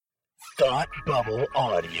Thought Bubble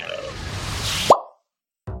Audio.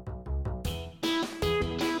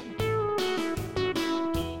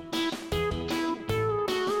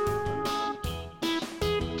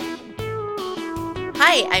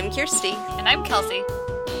 Hi, I'm Kirsty. And I'm Kelsey.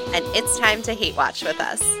 And it's time to Hate Watch with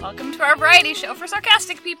us. Welcome to our variety show for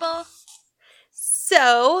sarcastic people.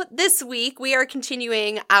 So, this week we are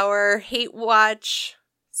continuing our Hate Watch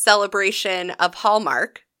celebration of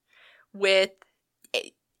Hallmark with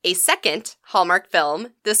a second Hallmark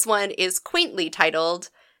film. This one is quaintly titled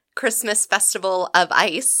Christmas Festival of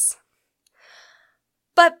Ice.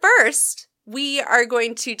 But first, we are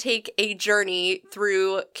going to take a journey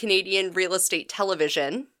through Canadian real estate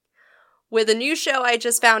television with a new show I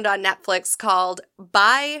just found on Netflix called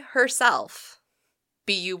By Herself.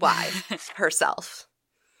 B-U-Y, herself.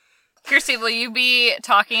 Kirsty, will you be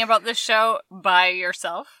talking about this show by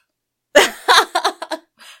yourself?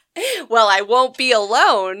 Well, I won't be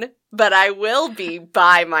alone, but I will be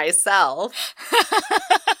by myself.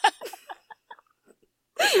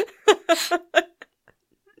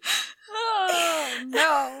 Oh,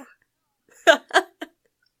 no.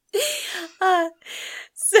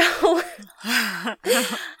 So,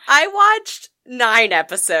 I watched 9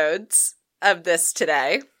 episodes of this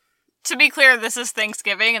today. To be clear, this is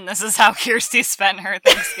Thanksgiving, and this is how Kirsty spent her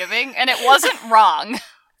Thanksgiving, and it wasn't wrong.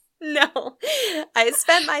 No, I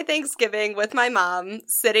spent my Thanksgiving with my mom,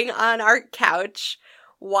 sitting on our couch,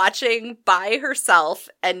 watching By Herself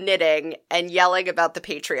and knitting and yelling about the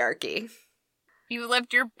patriarchy. You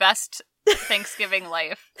lived your best Thanksgiving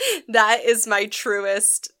life. That is my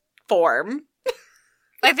truest form.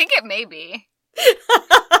 I think it may be.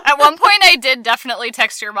 At one point, I did definitely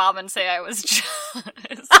text your mom and say I was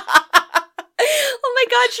jealous. Oh my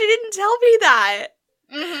god, she didn't tell me that.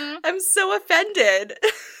 Mm-hmm. I'm so offended.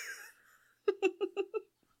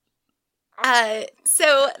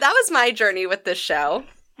 So that was my journey with this show.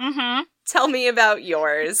 Mm-hmm. Tell me about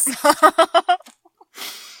yours.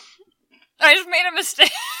 I just made a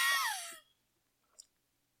mistake.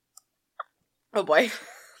 Oh boy.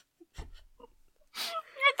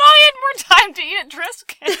 I thought I had more time to eat at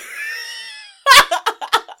Triscuit.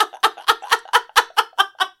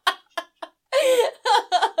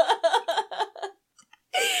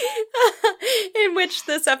 In which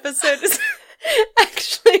this episode is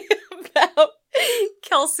actually about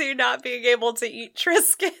Kelsey not being able to eat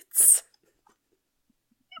Triscuits.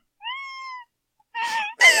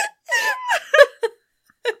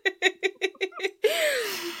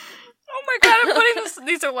 Oh my god, I'm putting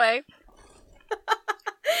these away.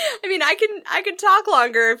 I mean, I can talk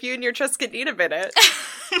longer if you and your Triscuit need a minute.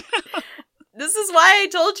 This is why I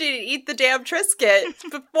told you to eat the damn Triscuit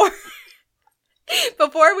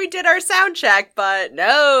before we did our sound check, but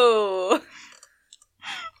no.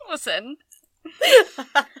 Listen.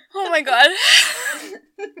 Oh my god.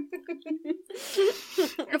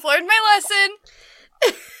 I've learned my lesson.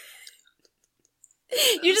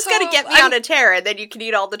 You just gotta get me on a tear, and then you can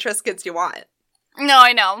eat all the Triscuits you want. No,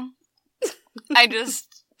 I know.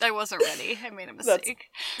 I wasn't ready. I made a mistake.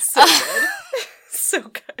 That's so good. So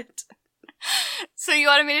good. So you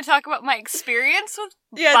wanted me to talk about my experience with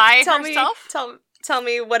tell herself? Tell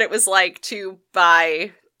me what it was like to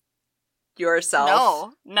buy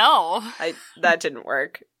yourself. No. That didn't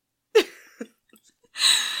work. It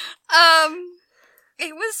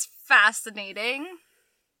was fascinating.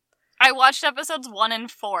 I watched episodes 1 and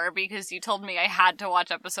 4 because you told me I had to watch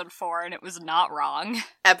episode 4 and it was not wrong.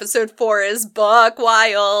 Episode 4 is buck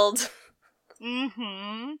wild.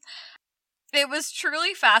 Mm-hmm. It was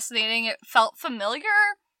truly fascinating. It felt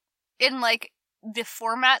familiar in, like, the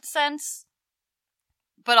format sense,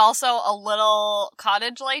 but also a little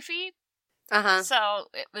cottage lifey. Uh-huh. So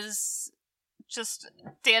it was just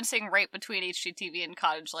dancing right between HGTV and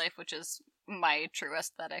cottage life, which is my true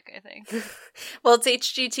aesthetic, I think. Well, it's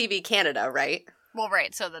HGTV Canada, right? Well,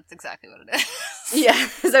 right, so that's exactly what it is. Yeah,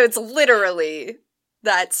 so it's literally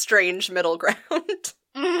that strange middle ground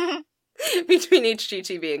between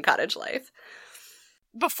HGTV and cottage life.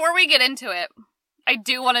 Before we get into it, I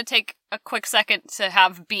do want to take a quick second to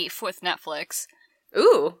have beef with Netflix.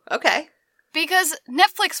 Ooh, okay. Because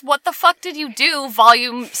Netflix, what the fuck did you do,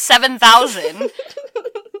 volume 7000?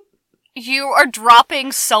 You are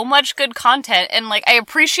dropping so much good content, and, like, I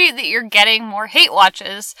appreciate that you're getting more hate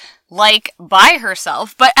watches, like By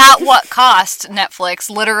Herself, but at what cost, Netflix?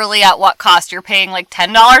 Literally at what cost? You're paying, like,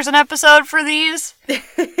 $10 an episode for these?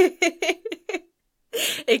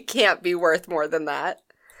 It can't be worth more than that.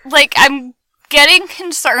 Like, I'm getting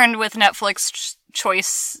concerned with Netflix's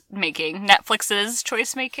choice making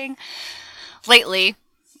lately,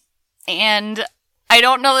 and I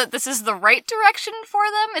don't know that this is the right direction for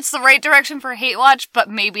them. It's the right direction for Hate Watch, but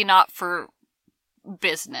maybe not for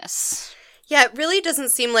business. Yeah, it really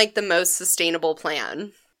doesn't seem like the most sustainable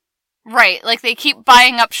plan. Right, like they keep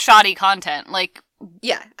buying up shoddy content. Like,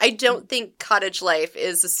 yeah, I don't think Cottage Life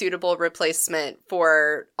is a suitable replacement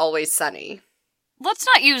for Always Sunny. let's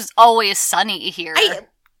not use Always Sunny here.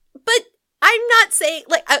 But I'm not saying,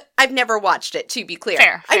 like, I've never watched it, to be clear.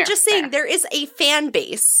 Fair, I'm just saying there is a fan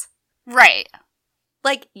base. Right.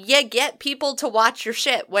 Like, you get people to watch your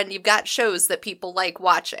shit when you've got shows that people like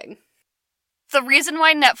watching. The reason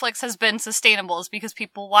why Netflix has been sustainable is because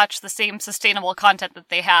people watch the same sustainable content that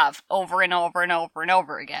they have over and over and over and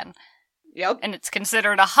over again. Yep. And it's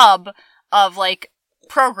considered a hub of, like,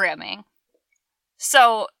 programming.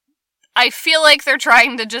 So, I feel like they're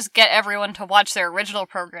trying to just get everyone to watch their original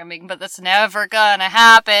programming, but that's never gonna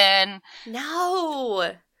happen.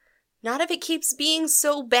 No! Not if it keeps being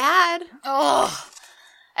so bad. Ugh.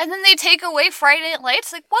 And then they take away Friday Night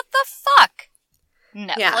Lights? Like, what the fuck?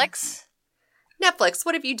 Netflix? Yeah. Netflix,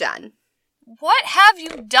 what have you done? What have you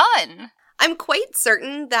done? I'm quite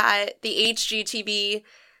certain that the HGTV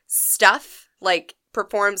stuff, like,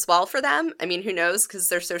 performs well for them. I mean, who knows, because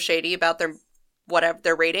they're so shady about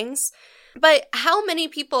their ratings. But how many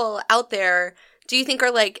people out there do you think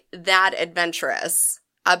are, like, that adventurous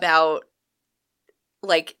about,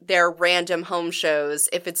 like, their random home shows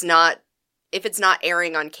if it's not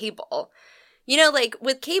airing on cable? You know, like,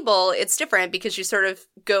 with cable, it's different because you sort of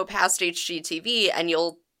go past HGTV and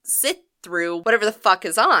you'll sit through whatever the fuck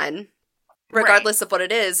is on, regardless of what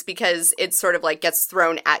it is, because it sort of, like, gets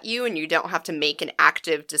thrown at you and you don't have to make an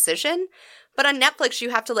active decision. But on Netflix,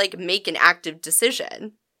 you have to, like, make an active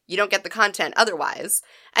decision. You don't get the content otherwise.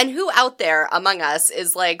 And who out there among us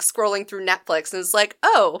is, like, scrolling through Netflix and is like,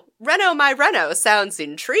 oh, Reno My Reno sounds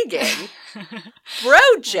intriguing.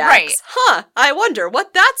 Brojax? Right. Huh, I wonder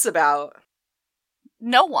what that's about.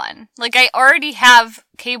 No one. Like, I already have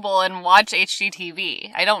cable and watch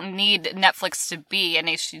HGTV. I don't need Netflix to be an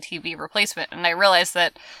HGTV replacement. And I realize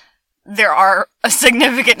that there are a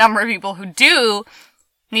significant number of people who do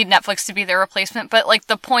need Netflix to be their replacement, but, like,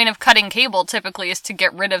 the point of cutting cable typically is to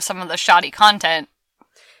get rid of some of the shoddy content.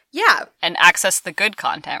 Yeah. And access the good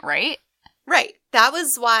content, right? Right. That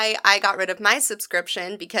was why I got rid of my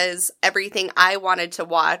subscription, because everything I wanted to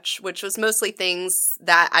watch, which was mostly things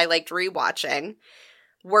that I liked rewatching,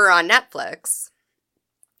 were on Netflix.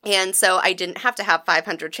 And so I didn't have to have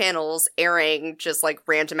 500 channels airing just, like,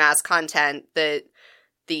 random-ass content that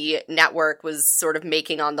the network was sort of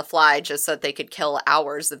making on the fly just so that they could kill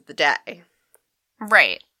hours of the day.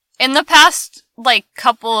 Right. In the past, like,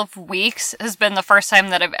 couple of weeks has been the first time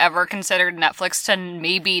that I've ever considered Netflix to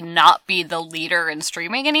maybe not be the leader in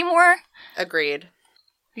streaming anymore. Agreed.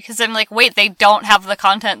 Because I'm like, wait, they don't have the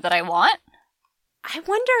content that I want? I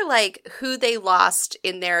wonder, like, who they lost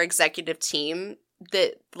in their executive team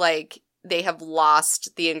that, like, they have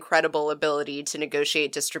lost the incredible ability to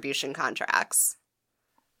negotiate distribution contracts.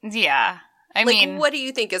 Yeah. I like, mean, what do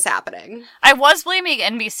you think is happening? I was blaming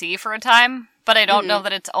NBC for a time, but I don't know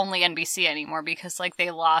that it's only NBC anymore because, like, they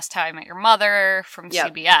lost How I Met Your Mother from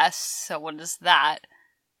CBS, so what is that?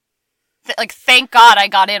 Like, thank God I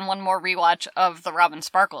got in one more rewatch of the Robin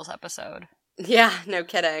Sparkles episode. Yeah, no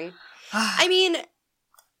kidding. I mean,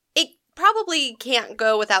 it probably can't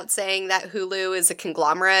go without saying that Hulu is a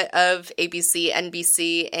conglomerate of ABC,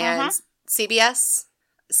 NBC, and CBS.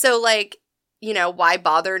 So, like, you know, why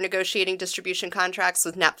bother negotiating distribution contracts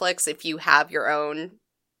with Netflix if you have your own,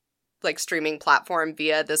 like, streaming platform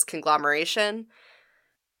via this conglomeration?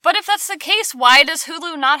 But if that's the case, why does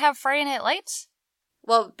Hulu not have Friday Night Lights?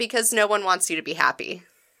 Well, because no one wants you to be happy.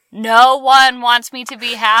 No one wants me to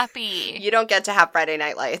be happy. You don't get to have Friday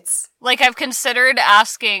Night Lights. Like, I've considered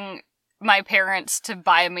asking my parents to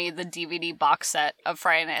buy me the DVD box set of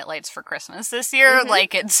Friday Night Lights for Christmas this year,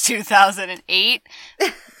 like it's 2008,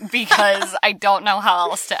 because I don't know how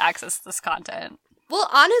else to access this content. Well,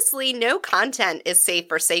 honestly, no content is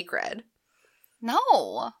safe or sacred.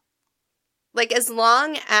 No. Like, as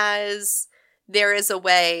long as there is a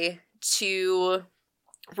way to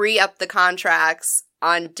re-up the contracts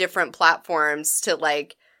on different platforms to,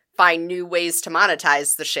 like, find new ways to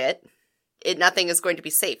monetize the shit, nothing is going to be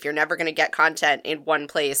safe. You're never going to get content in one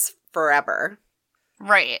place forever.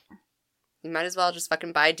 Right. You might as well just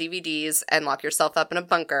fucking buy DVDs and lock yourself up in a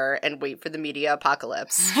bunker and wait for the media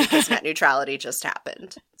apocalypse, because net neutrality just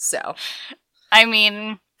happened. So, I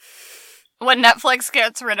mean, when Netflix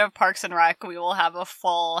gets rid of Parks and Rec, we will have a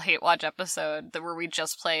full Hate Watch episode where we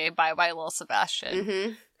just play Bye Bye Lil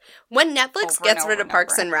Sebastian. When Netflix gets rid of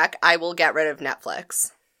Parks and Rec, I will get rid of Netflix.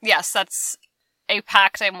 Yes, that's a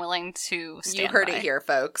pact I'm willing to stand You heard by. it here,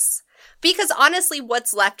 folks. Because honestly,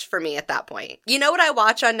 what's left for me at that point? You know what I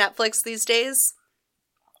watch on Netflix these days?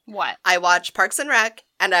 What? I watch Parks and Rec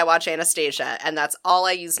and I watch Anastasia, and that's all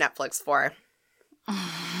I use Netflix for.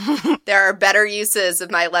 There are better uses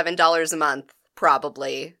of my $11 a month,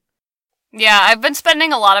 probably. Yeah, I've been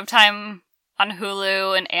spending a lot of time on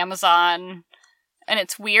Hulu and Amazon, and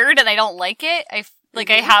it's weird, and I don't like it. I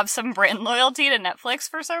have some brand loyalty to Netflix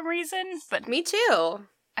for some reason, but Me too.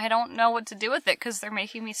 I don't know what to do with it because they're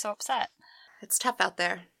making me so upset. It's tough out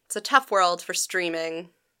there. It's a tough world for streaming.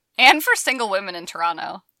 And for single women in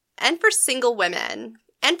Toronto. And for single women.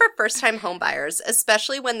 And for first-time homebuyers,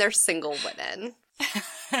 especially when they're single women.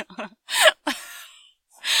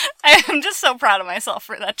 I am just so proud of myself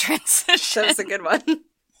for that transition. That was a good one.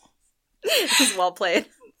 It was well played.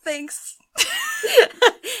 Thanks.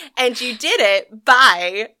 And you did it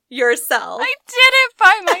by yourself. I did it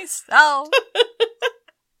by myself.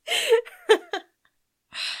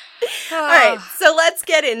 All right, so let's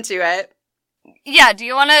get into it. Yeah, do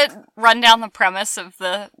you want to run down the premise of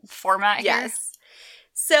the format here? Yes.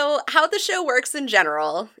 So how the show works in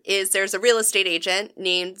general is there's a real estate agent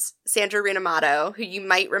named Sandra Rinamato, who you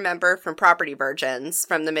might remember from Property Virgins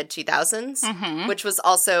from the mid-2000s, which was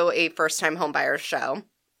also a first-time homebuyer show.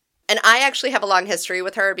 And I actually have a long history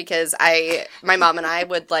with her because my mom and I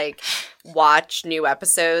would, watch new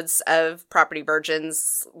episodes of Property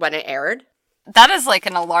Virgins when it aired. That is,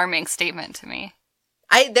 an alarming statement to me.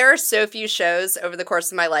 There are so few shows over the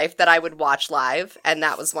course of my life that I would watch live, and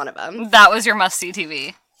that was one of them. That was your must-see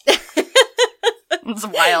TV. It's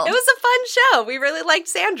wild. It was a fun show. We really liked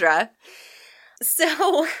Sandra.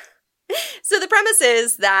 So the premise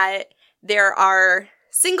is that there are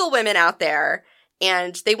single women out there,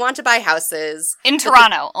 and they want to buy houses. In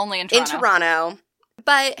Toronto. Only in Toronto. In Toronto.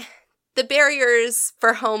 But the barriers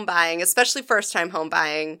for home buying, especially first-time home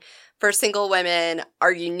buying, for single women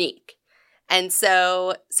are unique. And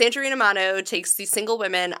so Sandra Rinamato takes these single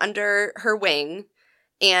women under her wing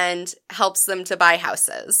and helps them to buy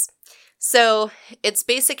houses. So it's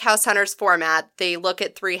basic House Hunters format. They look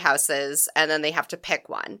at 3 houses and then they have to pick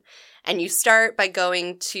one. And you start by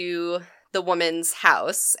going to the woman's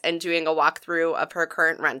house and doing a walkthrough of her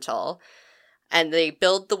current rental. And they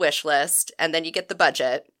build the wish list, and then you get the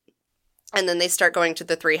budget. And then they start going to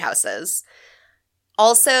the 3 houses.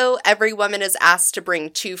 Also, every woman is asked to bring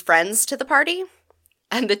 2 friends to the party,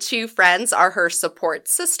 and the 2 friends are her support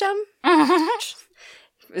system, which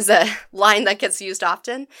is a line that gets used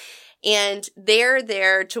often, and they're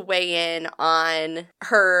there to weigh in on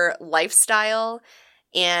her lifestyle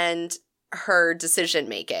and her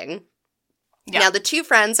decision-making. Yeah. Now, the 2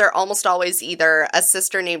 friends are almost always either a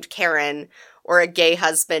sister named Karen or a gay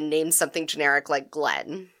husband named something generic like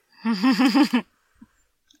Glenn.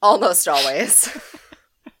 Almost always.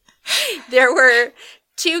 There were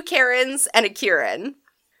 2 Karens and a Kieran.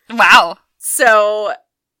 Wow. So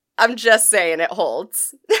I'm just saying it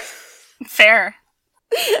holds. Fair.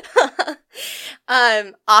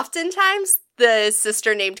 Oftentimes the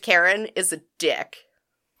sister named Karen is a dick.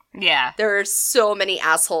 Yeah. There are so many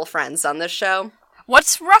asshole friends on this show.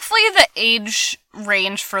 What's roughly the age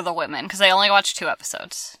range for the women? Because I only watched 2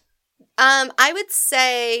 episodes. I would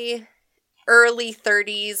say early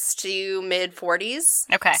 30s to mid 40s.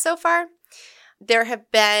 Okay. So far. There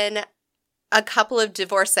have been a couple of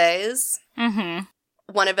divorcees. Mm-hmm.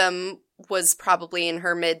 One of them was probably in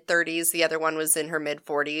her mid 30s. The other one was in her mid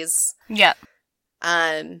 40s. Yep.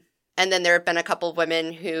 And then there have been a couple of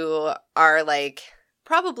women who are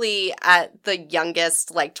probably at the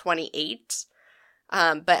youngest 28,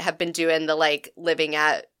 but have been doing the living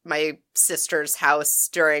at my sister's house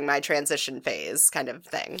during my transition phase kind of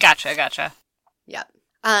thing. Gotcha. Yep.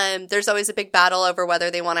 There's always a big battle over whether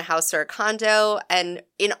they want a house or a condo, and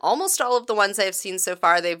in almost all of the ones I've seen so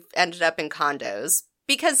far, they've ended up in condos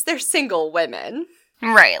because they're single women.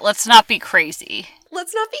 Right, let's not be crazy.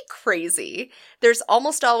 Let's not be crazy. There's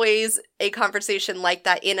almost always a conversation like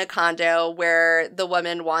that in a condo where the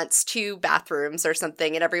woman wants 2 bathrooms or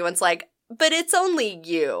something, and everyone's like, but it's only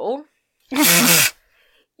you.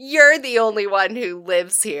 You're the only one who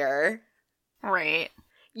lives here. Right.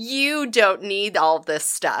 You don't need all this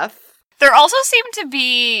stuff. There also seemed to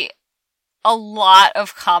be a lot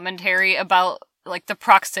of commentary about, the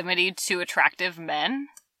proximity to attractive men.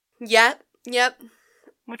 Yep.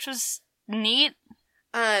 Which was neat.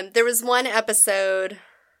 There was one episode,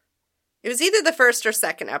 it was either the first or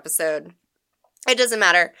second episode, it doesn't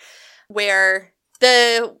matter, where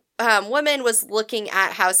the woman was looking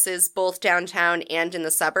at houses both downtown and in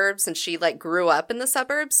the suburbs, and she grew up in the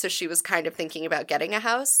suburbs, so she was kind of thinking about getting a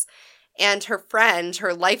house. And her friend,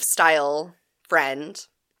 her lifestyle friend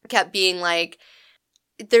kept being like,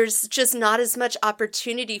 there's just not as much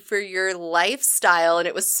opportunity for your lifestyle. And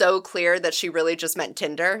it was so clear that she really just meant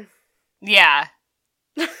Tinder. Yeah.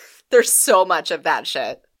 There's so much of that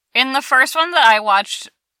shit. In the first one that I watched,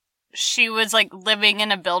 she was, like, living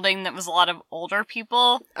in a building that was a lot of older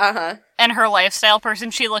people. Uh-huh. And her lifestyle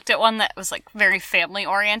person, she looked at one that was, like, very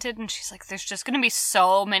family-oriented, and she's like, there's just gonna be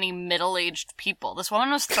so many middle-aged people. This woman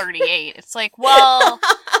was 38. It's like, well...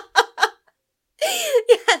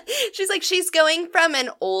 Yeah. She's like, she's going from an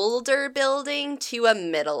older building to a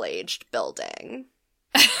middle-aged building.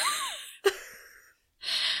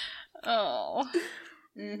 Oh.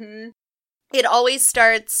 Mm-hmm. It always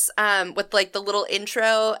starts with, like, the little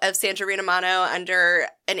intro of Sandra Romano under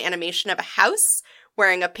an animation of a house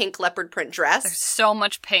wearing a pink leopard print dress. There's so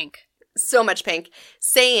much pink. So much pink.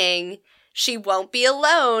 Saying she won't be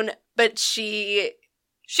alone, but she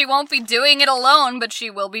won't be doing it alone, but she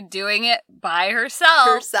will be doing it by herself.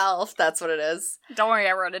 Herself, that's what it is. Don't worry,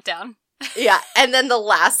 I wrote it down. Yeah, and then the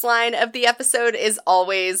last line of the episode is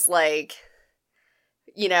always, like,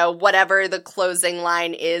 you know, whatever the closing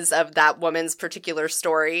line is of that woman's particular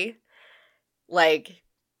story. Like,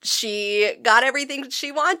 she got everything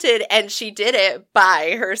she wanted, and she did it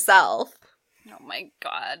by herself. Oh my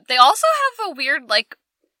god. They also have a weird, like,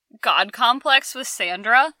 god complex with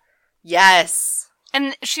Sandra. Yes.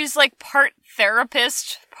 And she's, like, part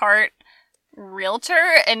therapist, part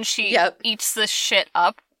realtor, and she eats this shit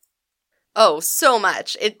up. Oh, so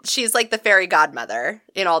much. She's like the fairy godmother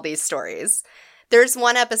in all these stories. There's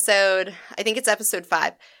one episode, I think it's episode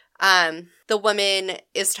 5, the woman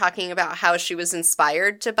is talking about how she was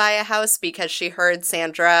inspired to buy a house because she heard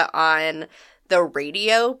Sandra on the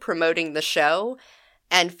radio promoting the show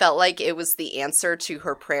and felt like it was the answer to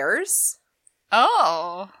her prayers.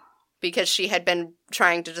 Oh. Because she had been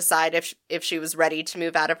trying to decide if she was ready to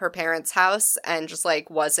move out of her parents' house and just, like,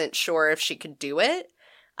 wasn't sure if she could do it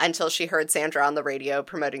until she heard Sandra on the radio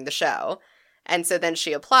promoting the show. And so then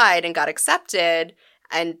she applied and got accepted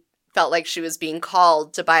and felt like she was being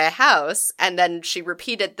called to buy a house. And then she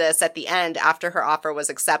repeated this at the end after her offer was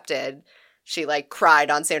accepted. She, like, cried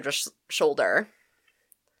on Sandra's shoulder.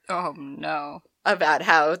 Oh, no. About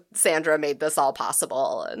how Sandra made this all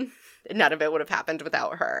possible and none of it would have happened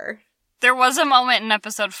without her. There was a moment in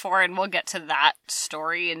episode 4, and we'll get to that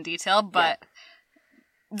story in detail, but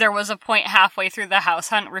there was a point halfway through the house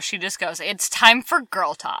hunt where she just goes, it's time for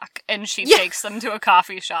girl talk. And she takes them to a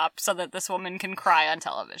coffee shop so that this woman can cry on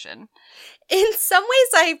television. In some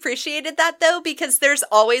ways, I appreciated that, though, because there's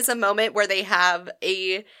always a moment where they have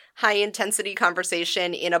a high-intensity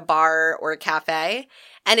conversation in a bar or a cafe,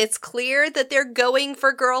 and it's clear that they're going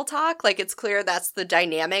for girl talk. Like, it's clear that's the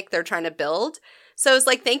dynamic they're trying to build. So it's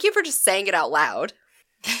like, thank you for just saying it out loud.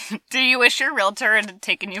 Do you wish your realtor had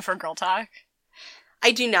taken you for girl talk?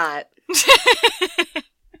 I do not.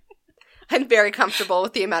 I'm very comfortable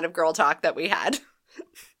with the amount of girl talk that we had.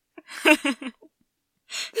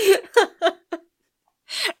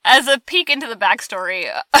 As a peek into the backstory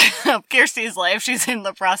of Kirsty's life, she's in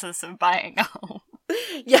the process of buying a home.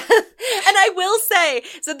 Yeah, and I will say,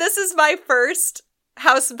 so this is my first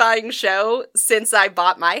house buying show since I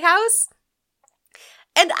bought my house.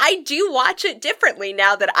 And I do watch it differently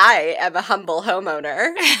now that I am a humble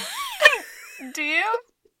homeowner. Do you?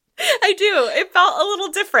 I do. It felt a little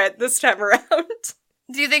different this time around.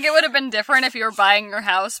 Do you think it would have been different if you were buying your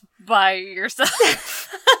house by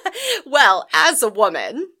yourself? Well, as a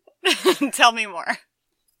woman. Tell me more.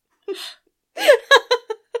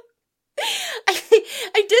 I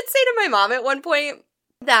did say to my mom at one point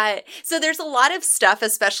that, so there's a lot of stuff,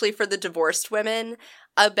 especially for the divorced women,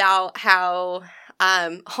 about how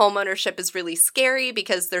homeownership is really scary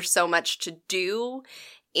because there's so much to do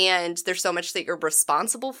and there's so much that you're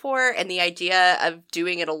responsible for, and the idea of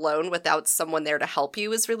doing it alone without someone there to help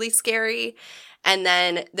you is really scary. And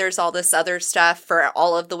then there's all this other stuff for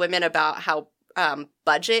all of the women about how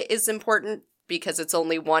budget is important because it's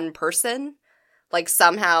only one person. Like,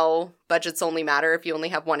 somehow budgets only matter if you only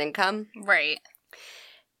have one income. Right.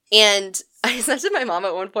 And I said to my mom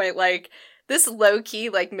at one point, like, this low-key,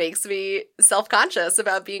 like, makes me self-conscious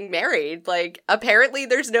about being married. Like, apparently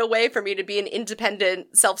there's no way for me to be an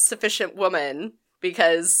independent, self-sufficient woman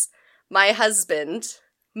because my husband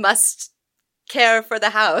must care for the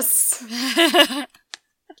house.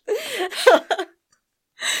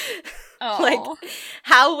 Oh. Like,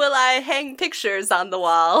 how will I hang pictures on the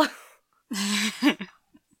wall?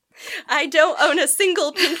 I don't own a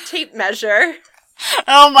single pink tape measure.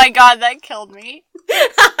 Oh my god, that killed me.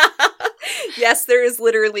 Yes, there is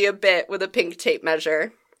literally a bit with a pink tape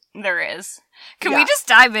measure. There is. Can we just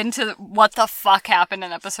dive into what the fuck happened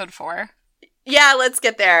in episode 4? Yeah, let's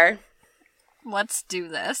get there. Let's do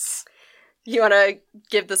this. You want to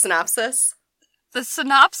give the synopsis? The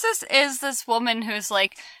synopsis is this woman who's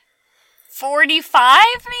like 45,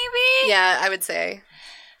 maybe? Yeah, I would say.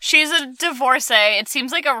 She's a divorcee. It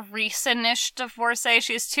seems like a recent-ish divorcee.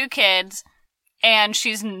 She has 2 kids, and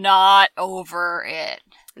she's not over it.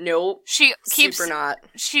 Nope. She keeps... Super not.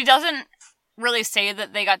 She doesn't really say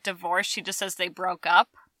that they got divorced. She just says they broke up,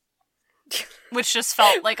 which just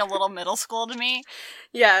felt like a little middle school to me.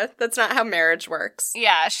 Yeah, that's not how marriage works.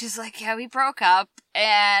 Yeah, she's like, yeah, we broke up,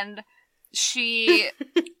 and she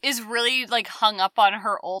is really, like, hung up on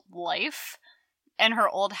her old life and her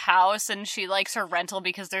old house, and she likes her rental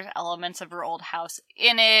because there's elements of her old house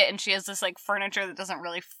in it, and she has this, like, furniture that doesn't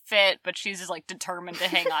really fit, but she's just, like, determined to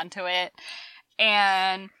hang on to it,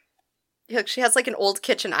 and... Look, she has, like, an old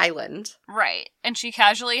kitchen island. Right, and she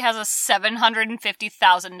casually has a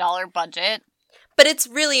 $750,000 budget. But it's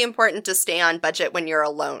really important to stay on budget when you're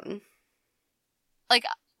alone. Like,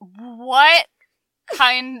 what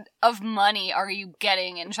kind of money are you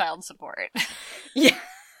getting in child support? Yeah.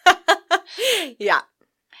 Yeah.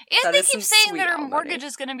 And they keep saying that her mortgage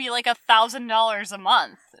is going to be like $1,000 a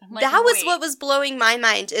month. Like, that was what was blowing my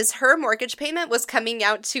mind, is her mortgage payment was coming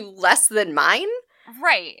out to less than mine.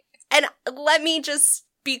 Right. And let me just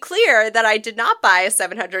be clear that I did not buy a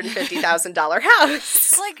 $750,000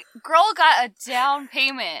 house. Like, girl got a down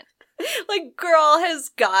payment. Like, girl has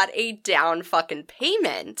got a down fucking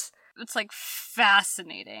payment. It's, like,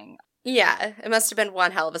 fascinating. Yeah, it must have been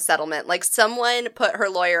one hell of a settlement. Like, someone put her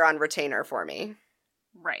lawyer on retainer for me.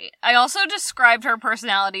 Right. I also described her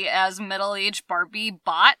personality as middle-aged Barbie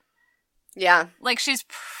bot. Yeah. Like, she's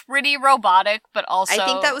pretty robotic, but also... I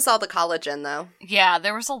think that was all the collagen, though. Yeah,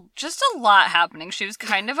 there was just a lot happening. She was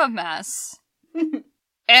kind of a mess.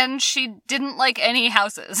 And she didn't like any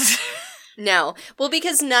houses. No. Well,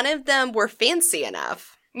 because none of them were fancy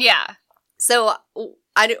enough. Yeah. So,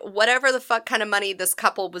 whatever the fuck kind of money this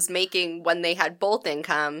couple was making when they had both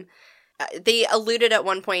income, they alluded at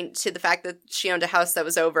one point to the fact that she owned a house that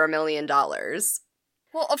was over $1 million.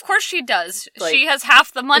 Well, of course she does. Like, she has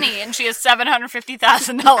half the money, and she has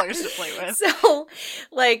 $750,000 to play with. So,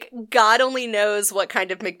 like, God only knows what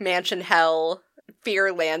kind of McMansion hell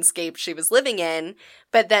fear landscape she was living in,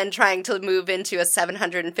 but then trying to move into a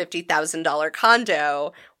 $750,000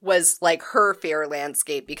 condo was, like, her fear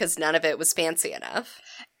landscape because none of it was fancy enough.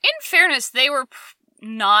 In fairness, they were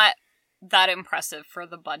not that impressive for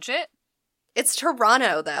the budget. It's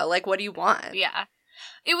Toronto, though. Like, what do you want? Yeah.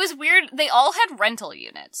 It was weird. They all had rental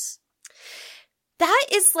units. That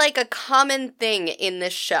is, like, a common thing in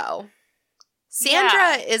this show.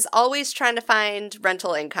 Sandra is always trying to find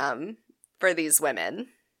rental income for these women.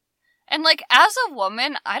 And, like, as a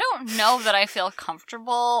woman, I don't know that I feel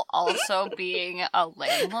comfortable also being a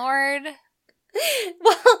landlord.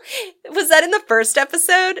 Well, was that in the first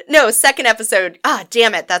episode? No, second episode. Ah,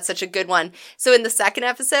 damn it. That's such a good one. So in the second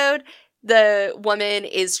episode, the woman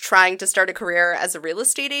is trying to start a career as a real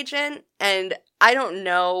estate agent, and I don't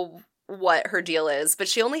know what her deal is, but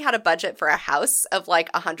she only had a budget for a house of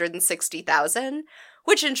like $160,000,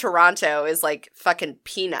 which in Toronto is like fucking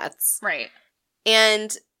peanuts. Right.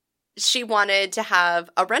 And she wanted to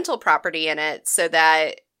have a rental property in it so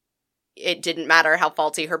that it didn't matter how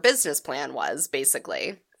faulty her business plan was,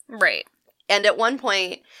 basically. Right. And at one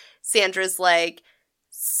point, Sandra's like,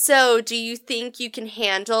 so do you think you can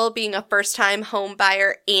handle being a first-time home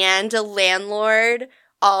buyer and a landlord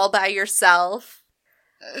all by yourself?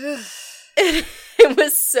 It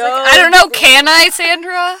was so... Like, I don't know, can I,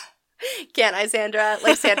 Sandra? Can I, Sandra?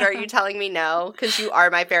 Like, Sandra, are you telling me no? Because you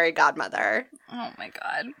are my fairy godmother. Oh my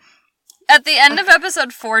god. At the end of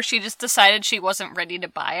episode 4, she just decided she wasn't ready to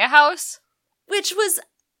buy a house. Which was...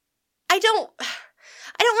 I don't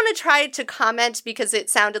want to try to comment because it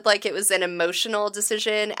sounded like it was an emotional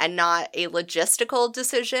decision and not a logistical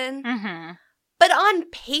decision. Mm-hmm. But on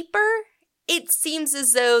paper, it seems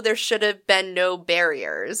as though there should have been no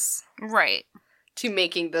barriers. Right. To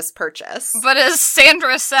making this purchase. But as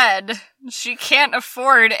Sandra said, she can't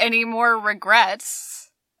afford any more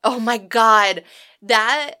regrets. Oh my god.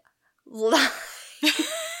 That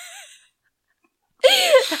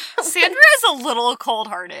Sandra is a little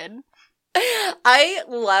cold-hearted. I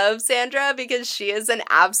love Sandra because she is an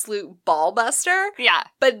absolute ball buster. Yeah.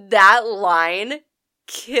 But that line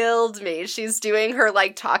killed me. She's doing her,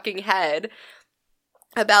 like, talking head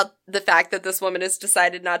about the fact that this woman has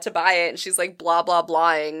decided not to buy it, and she's, like, blah, blah,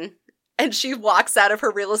 blahing. And she walks out of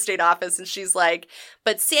her real estate office, and she's like,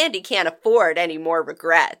 but Sandy can't afford any more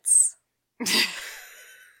regrets.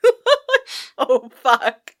 Oh,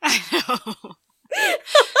 fuck. I know.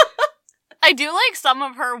 I do like some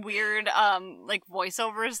of her weird, like,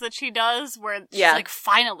 voiceovers that she does, where she's like,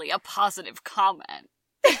 finally, a positive comment.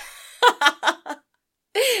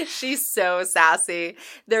 She's so sassy.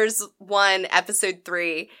 There's one, episode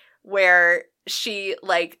 3, where she,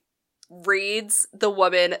 like, reads the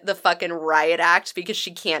woman the fucking riot act because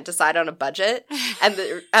she can't decide on a budget. And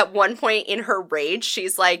at one point in her rage,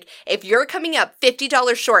 she's like, if you're coming up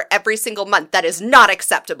 $50 short every single month, that is not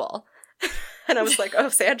acceptable. And I was like, oh,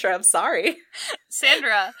 Sandra, I'm sorry.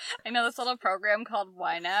 Sandra, I know this little program called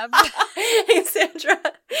YNAB. Hey, Sandra,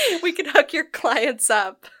 we can hook your clients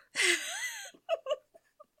up.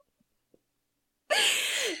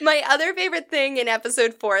 My other favorite thing in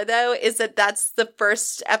episode 4, though, is that that's the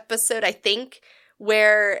first episode, I think,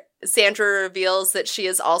 where Sandra reveals that she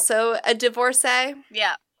is also a divorcee.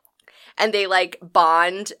 Yeah. And they, like,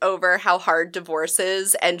 bond over how hard divorce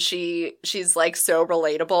is, and she's, like, so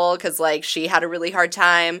relatable, because, like, she had a really hard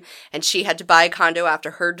time, and she had to buy a condo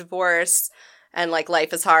after her divorce, and, like,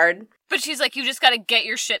 life is hard. But she's like, you just gotta get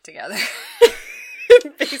your shit together.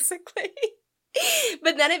 Basically.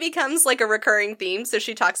 But then it becomes, like, a recurring theme, so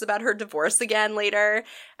she talks about her divorce again later,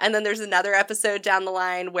 and then there's another episode down the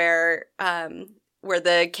line where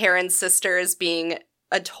the Karen sister is being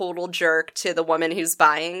a total jerk to the woman who's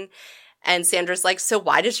buying, and Sandra's like, so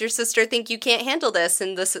why does your sister think you can't handle this?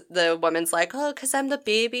 And the woman's like, oh, because I'm the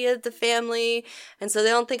baby of the family, and so they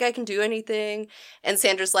don't think I can do anything. And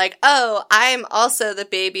Sandra's like, oh, I'm also the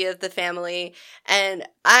baby of the family, and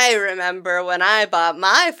I remember when I bought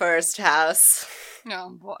my first house.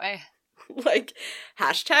 Oh, boy. Like,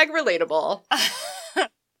 hashtag relatable.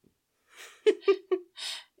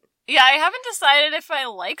 Yeah, I haven't decided if I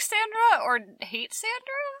like Sandra or hate Sandra.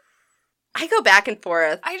 I go back and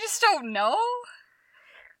forth. I just don't know.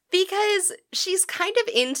 Because she's kind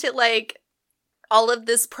of into, like, all of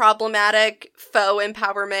this problematic faux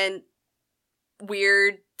empowerment,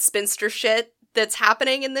 weird spinster shit that's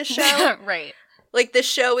happening in this show. Right. Like, this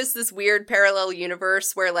show is this weird parallel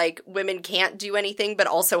universe where, like, women can't do anything but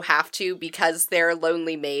also have to because they're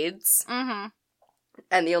lonely maids. Mm-hmm.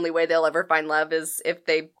 And the only way they'll ever find love is if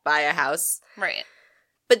they buy a house. Right.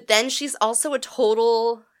 But then she's also a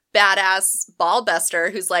total badass ball buster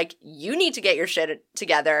who's like, you need to get your shit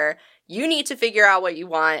together. You need to figure out what you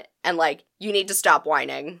want. And, like, you need to stop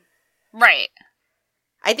whining. Right.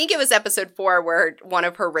 I think it was episode 4 where one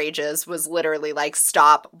of her rages was literally like,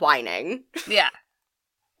 stop whining. Yeah.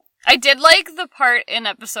 I did like the part in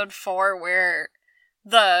episode 4 where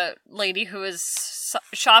the lady who was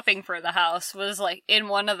shopping for the house was, like, in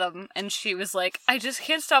one of them, and she was like, I just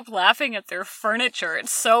can't stop laughing at their furniture.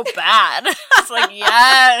 It's so bad. It's like,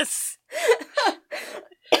 yes!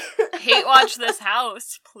 Hate watch this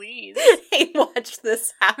house, please. Hate watch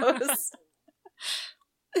this house.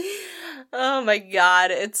 Oh my god,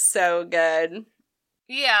 it's so good.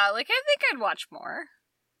 Yeah, like, I think I'd watch more.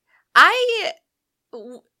 I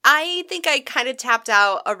think I kind of tapped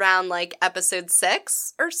out around, like, episode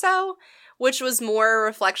 6 or so, which was more a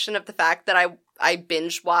reflection of the fact that I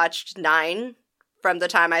binge-watched 9 from the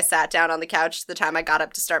time I sat down on the couch to the time I got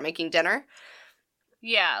up to start making dinner.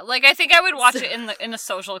 Yeah, like, I think I would watch it in a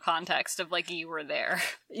social context of, like, you were there.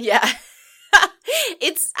 Yeah.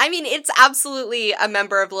 It's absolutely a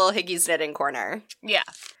member of Lil Higgy's Knitting Corner. Yeah.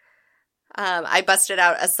 I busted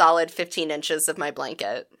out a solid 15 inches of my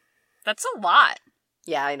blanket. That's a lot.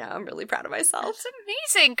 Yeah, I know. I'm really proud of myself. That's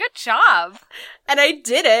amazing. Good job. And I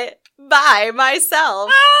did it by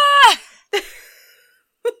myself. Ah!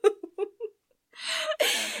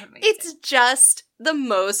 It's just the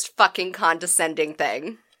most fucking condescending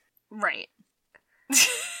thing. Right.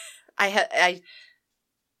 I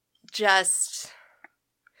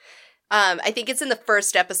think it's in the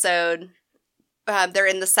first episode. They're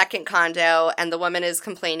in the second condo, and the woman is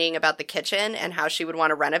complaining about the kitchen and how she would want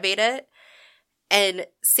to renovate it. And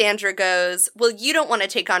Sandra goes, well, you don't want to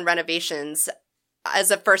take on renovations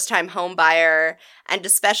as a first-time home buyer, and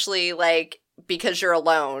especially, like, because you're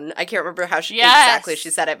alone. I can't remember how exactly she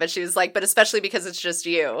said it, but she was like, but especially because it's just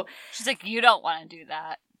you. She's like, you don't want to do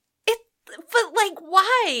that. But, like,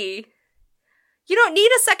 why? You don't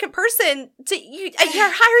need a second person you're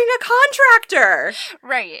hiring a contractor.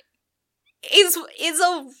 Right. Is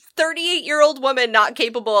a 38-year-old woman not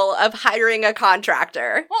capable of hiring a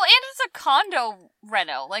contractor? Well, and it's a condo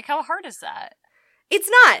reno. Like, how hard is that? It's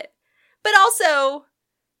not. But also,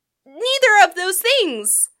 neither of those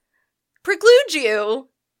things preclude you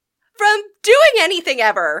from doing anything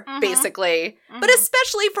ever, basically. Mm-hmm. But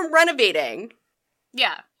especially from renovating.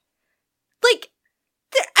 Yeah. Like,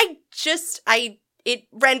 it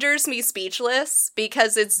renders me speechless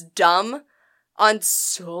because it's dumb on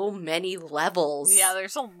so many levels. Yeah,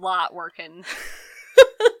 there's a lot working.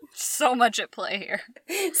 So much at play here.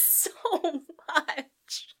 So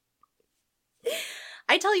much.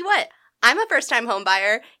 I tell you what, I'm a first-time home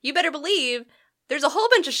buyer. You better believe there's a whole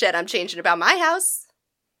bunch of shit I'm changing about my house.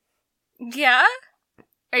 Yeah?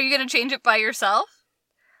 Are you gonna change it by yourself?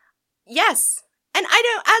 Yes. And I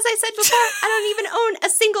don't, as I said before, I don't even own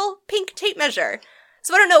a single pink tape measure.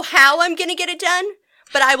 So I don't know how I'm gonna get it done,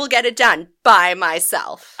 but I will get it done by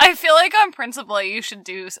myself. I feel like on principle you should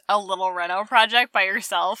do a little reno project by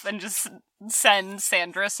yourself and just send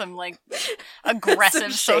Sandra some, like,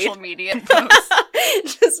 aggressive social media posts.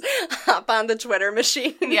 Just hop on the Twitter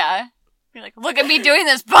machine. Yeah. Be like, look at me doing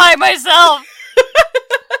this by myself!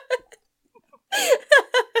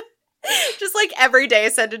 Just like every day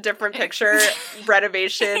send a different picture,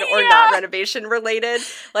 renovation or not renovation related.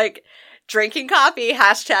 Like, drinking coffee,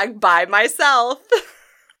 # by myself.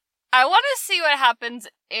 I want to see what happens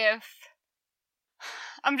if...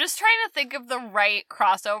 I'm just trying to think of the right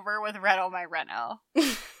crossover with Reno My Reno.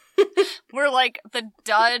 We're like the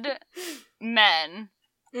dud men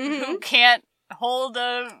who can't hold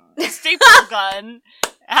a staple gun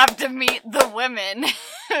have to meet the women.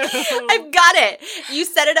 I've got it. You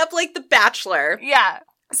set it up like The Bachelor. Yeah.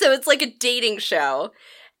 So it's like a dating show.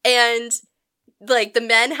 And like the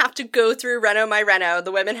men have to go through Reno My Reno.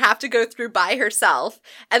 The women have to go through By Herself.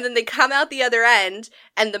 And then they come out the other end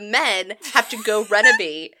and the men have to go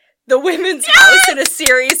renovate the women's house in a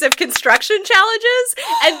series of construction challenges.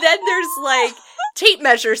 And then there's like tape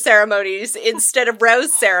measure ceremonies instead of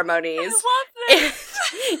rose ceremonies. I love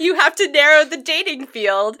this. You have to narrow the dating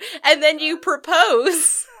field, and then you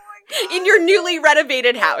propose in your newly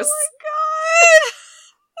renovated house. Oh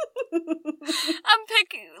my god!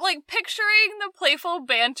 I'm picturing the playful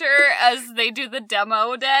banter as they do the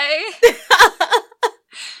demo day.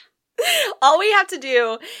 All we have to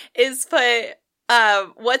do is put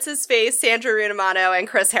what's his face, Sandra Runimano and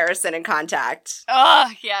Chris Harrison in contact.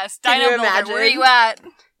 Oh yes, Can Dino you Builder, imagine? where are you at?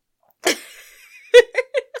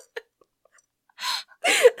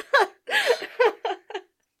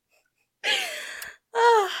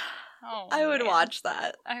 Oh, I would man. watch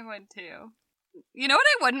that. I would too. You know what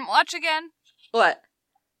I wouldn't watch again? What?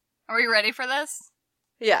 Are we ready for this?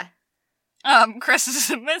 Yeah.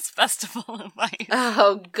 Christmas Festival of Ice.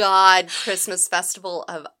 Oh God, Christmas Festival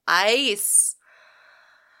of Ice.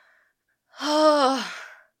 Oh.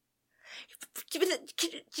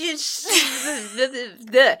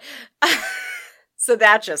 So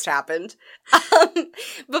that just happened.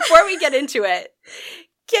 Before we get into it,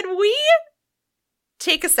 can we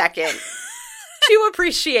take a second to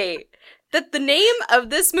appreciate that the name of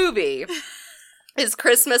this movie is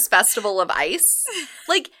Christmas Festival of Ice?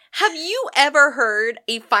 Like, have you ever heard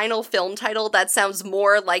a final film title that sounds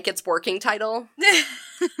more like its working title?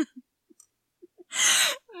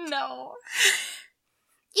 No.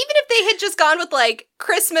 Even if they had just gone with, like,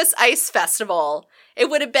 Christmas Ice Festival, it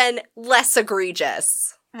would have been less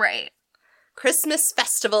egregious. Right. Christmas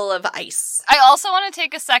Festival of Ice. I also want to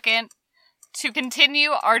take a second to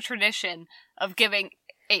continue our tradition of giving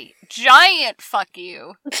a giant fuck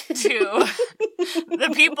you to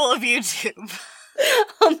the people of YouTube.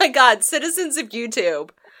 Oh my god, citizens of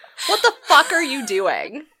YouTube. What the fuck are you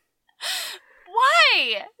doing?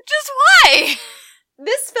 Why? Just why?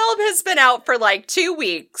 This film has been out for like 2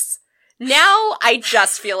 weeks. Now I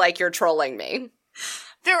just feel like you're trolling me.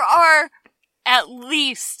 There are at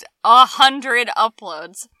least 100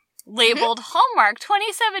 uploads labeled Hallmark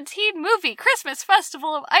 2017 movie Christmas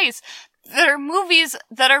Festival of Ice. There are movies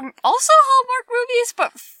that are also Hallmark movies,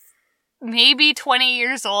 but maybe 20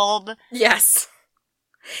 years old. Yes.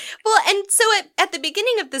 Well, and so at the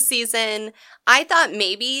beginning of the season, I thought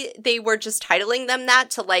maybe they were just titling them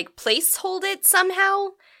that to, like, placehold it somehow,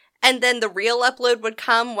 and then the real upload would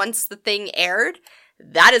come once the thing aired.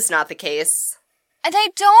 That is not the case. And I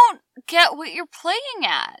don't get what you're playing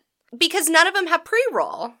at. Because none of them have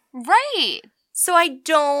pre-roll. Right. So I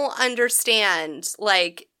don't understand,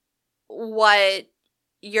 like, what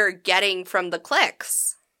you're getting from the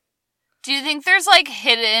clicks. Do you think there's, like,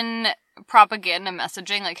 hidden propaganda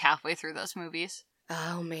messaging, like, halfway through those movies?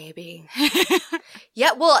 Oh, maybe.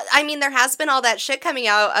 Yeah, well, I mean, there has been all that shit coming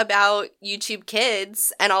out about YouTube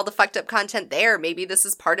Kids and all the fucked up content there. Maybe this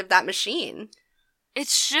is part of that machine.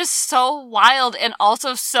 It's just so wild and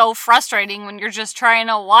also so frustrating when you're just trying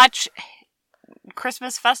to watch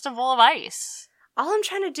Christmas Festival of Ice. All I'm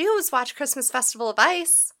trying to do is watch Christmas Festival of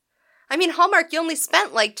Ice. I mean, Hallmark, you only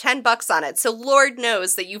spent like $10 on it, so Lord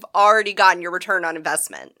knows that you've already gotten your return on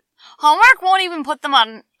investment. Hallmark won't even put them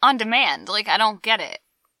on demand. Like, I don't get it.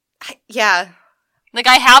 Yeah. Like,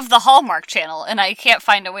 I have the Hallmark Channel, and I can't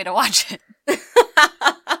find a way to watch it.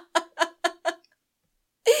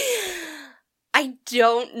 I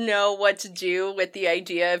don't know what to do with the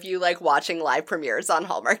idea of you, like, watching live premieres on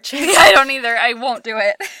Hallmark Channel. I don't either. I won't do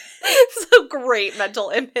it. It's a great mental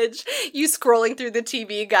image. You scrolling through the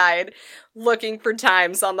TV guide, looking for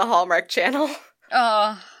times on the Hallmark Channel.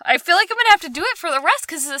 I feel like I'm gonna have to do it for the rest,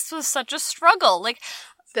 because this was such a struggle. Like,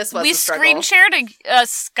 This was we a struggle. screen shared a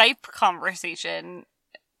Skype conversation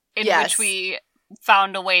in which we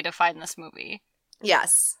found a way to find this movie.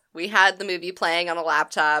 Yes. We had the movie playing on a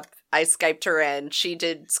laptop. I Skyped her in. She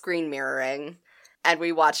did screen mirroring. And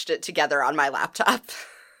we watched it together on my laptop.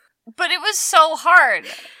 But it was so hard.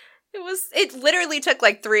 It literally took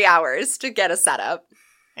like 3 hours to get a setup.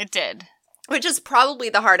 It did. Which is probably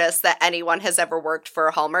the hardest that anyone has ever worked for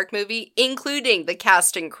a Hallmark movie, including the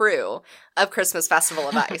cast and crew of Christmas Festival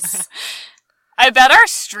of Ice. I bet our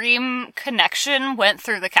stream connection went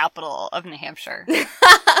through the capital of New Hampshire.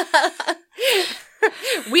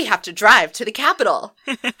 We have to drive to the capital.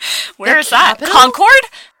 Where is that? Concord?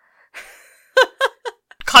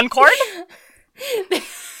 Concord?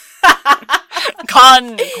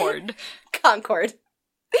 Concord. Concord.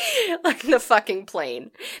 Like the fucking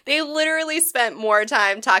plane. They literally spent more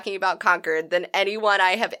time talking about Concord than anyone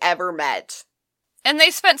I have ever met. And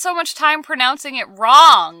they spent so much time pronouncing it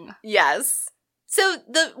wrong. Yes. So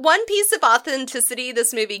the one piece of authenticity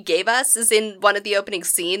this movie gave us is in one of the opening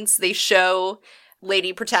scenes. They show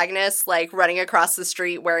lady protagonist like running across the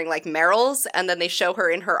street wearing like Merrells, and then they show her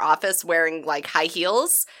in her office wearing like high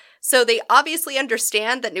heels. So they obviously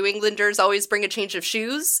understand that New Englanders always bring a change of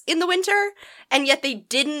shoes in the winter, and yet they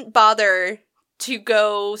didn't bother to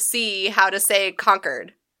go see how to say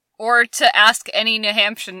Concord. Or to ask any New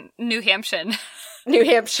Hampshire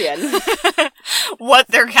what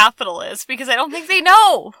their capital is, because I don't think they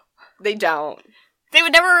know. They don't. They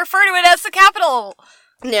would never refer to it as the capital.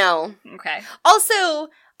 No. Okay. Also,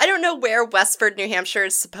 I don't know where Westford, New Hampshire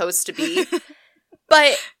is supposed to be,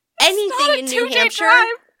 but anything in New Hampshire...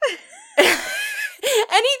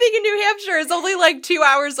 anything in New Hampshire is only like 2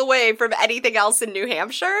 hours away from anything else in New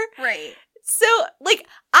Hampshire. Right. So, like,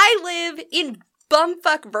 I live in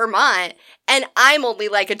bumfuck Vermont, and I'm only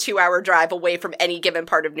like a 2-hour drive away from any given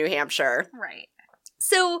part of New Hampshire. Right.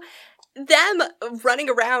 So, them running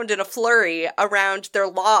around in a flurry around their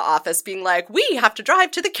law office being like, we have to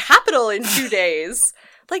drive to the Capitol in 2 days.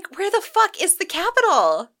 Like, where the fuck is the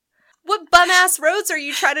Capitol? What bum-ass roads are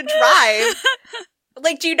you trying to drive?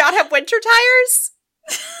 Like, do you not have winter tires?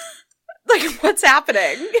 Like, what's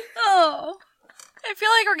happening? Oh. I feel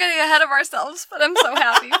like we're getting ahead of ourselves, but I'm so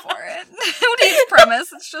happy for it. Who needs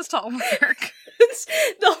premise? It's just homework.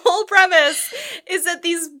 The whole premise is that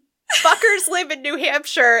these fuckers live in New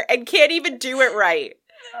Hampshire and can't even do it right.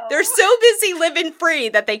 Oh. They're so busy living free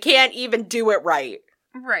that they can't even do it right.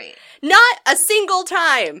 Right. Not a single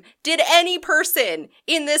time did any person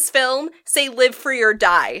in this film say live free or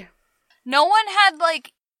die. No one had,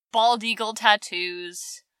 like, bald eagle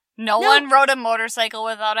tattoos. No one rode a motorcycle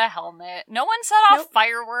without a helmet. No one set off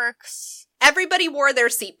fireworks. Everybody wore their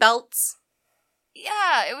seatbelts.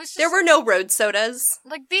 Yeah, it was just... There were no road sodas.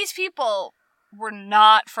 Like, these people were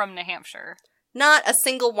not from New Hampshire. Not a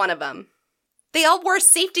single one of them. They all wore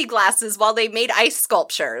safety glasses while they made ice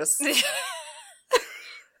sculptures.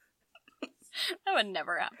 That would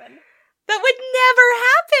never happen. That would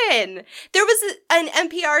never happen. There was an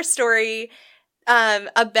NPR story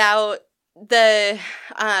about the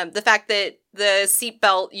fact that the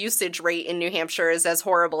seatbelt usage rate in New Hampshire is as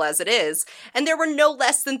horrible as it is, and there were no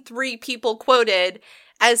less than 3 people quoted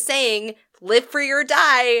as saying, "Live free or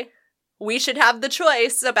die. We should have the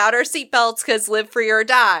choice about our seatbelts because live free or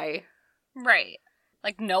die." Right.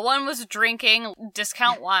 Like, no one was drinking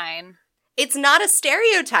discount wine. It's not a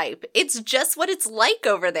stereotype. It's just what it's like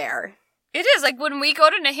over there. It is. Like, when we go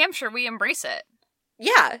to New Hampshire, we embrace it.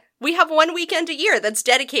 Yeah. We have one weekend a year that's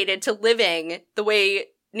dedicated to living the way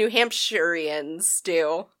New Hampshireans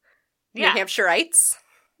do. Yeah. New Hampshireites.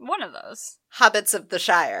 One of those. Hobbits of the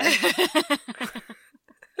Shire.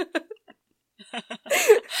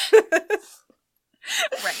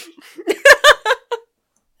 Right.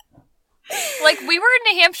 Like, we were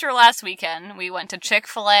in New Hampshire last weekend. We went to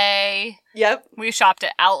Chick-fil-A. Yep. We shopped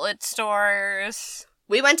at outlet stores.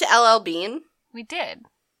 We went to LL Bean. We did.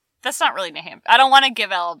 That's not really New Hampshire. I don't want to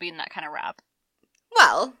give LL Bean that kind of rap.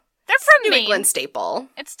 Well, they're from New Maine. England staple.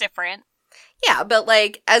 It's different. Yeah, but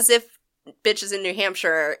like, as if bitches in New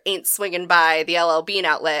Hampshire ain't swinging by the LL Bean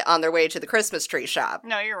outlet on their way to the Christmas tree shop.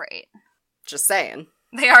 No, you're right. Just saying.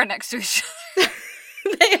 They are next to each other.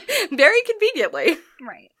 Very conveniently.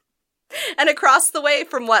 Right. And across the way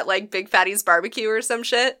from what, like Big Fatty's Barbecue or some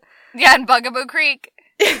shit? Yeah, in Bugaboo Creek.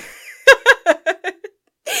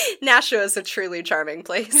 Nashua is a truly charming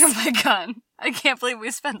place. Oh my god. I can't believe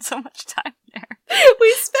we spent so much time there.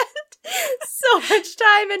 We spent so much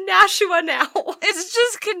time in Nashua now. It's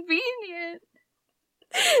just convenient.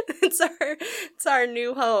 It's our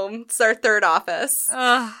new home. It's our third office.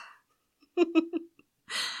 My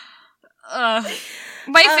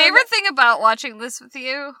favorite thing about watching this with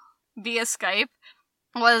you via Skype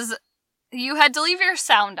was you had to leave your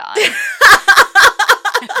sound on.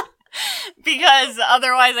 Because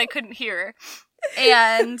otherwise I couldn't hear.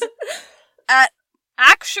 And at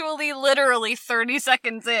actually literally 30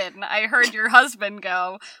 seconds in, I heard your husband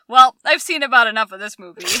go, "Well, I've seen about enough of this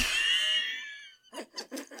movie."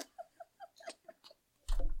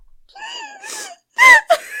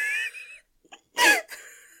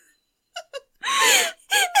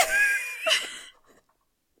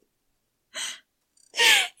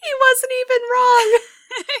 He wasn't even wrong.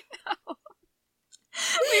 I know.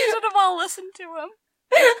 We should have all listened to him.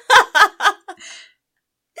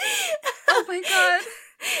 Oh my god.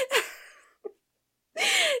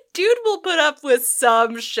 Dude will put up with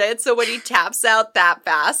some shit, so when he taps out that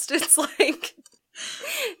fast, it's like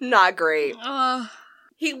not great.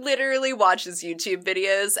 He literally watches YouTube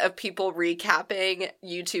videos of people recapping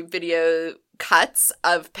YouTube video cuts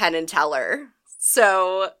of Penn and Teller.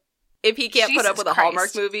 So if he can't put up with a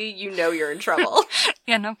Hallmark movie, you know you're in trouble.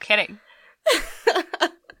 Yeah, no kidding.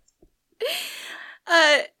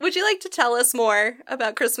 Would you like to tell us more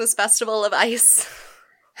about Christmas Festival of Ice?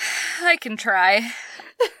 I can try.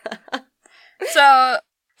 So,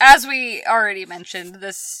 as we already mentioned,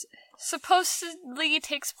 this supposedly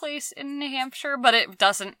takes place in New Hampshire, but it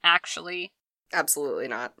doesn't actually. Absolutely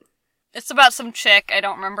not. It's about some chick, I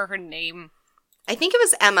don't remember her name. I think it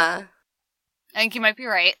was Emma. I think you might be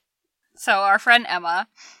right. So, our friend Emma,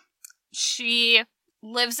 she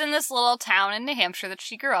lives in this little town in New Hampshire that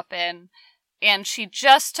she grew up in, and she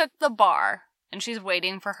just took the bar, and she's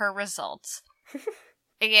waiting for her results.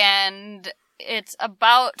 And it's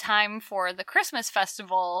about time for the Christmas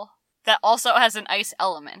festival that also has an ice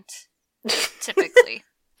element, typically.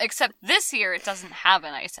 Except this year it doesn't have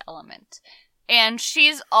an ice element. And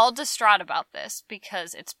she's all distraught about this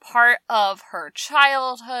because it's part of her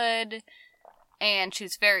childhood, and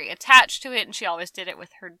she's very attached to it, and she always did it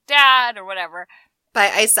with her dad or whatever. By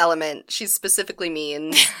ice element, she specifically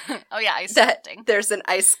means oh yeah, ice that sculpting. There's an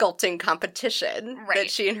ice sculpting competition Right. that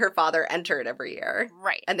she and her father entered every year.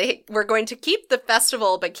 Right. And they were going to keep the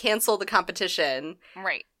festival but cancel the competition,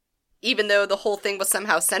 Right. even though the whole thing was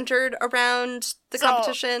somehow centered around the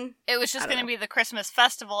competition. It was just going to be the Christmas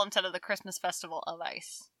festival instead of the Christmas Festival of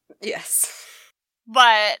Ice. Yes.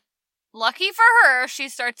 But lucky for her, she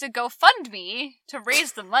starts a GoFundMe to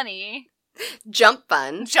raise the money. Jump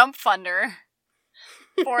fund. Jump funder.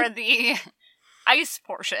 For the ice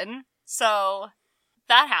portion. So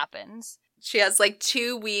that happens. She has like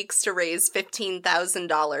 2 weeks to raise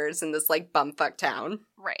 $15,000 in this like bumfuck town.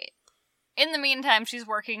 Right. In the meantime, she's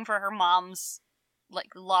working for her mom's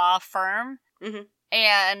like law firm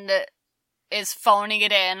and is phoning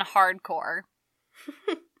it in hardcore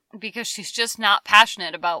because she's just not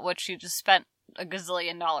passionate about what she just spent a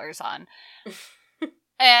gazillion dollars on.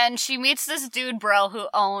 And she meets this dude, bro, who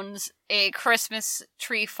owns a Christmas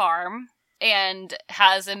tree farm and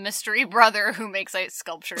has a mystery brother who makes ice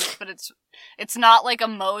sculptures, but it's not like a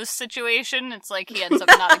Moe's situation. It's like he ends up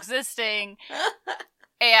not existing.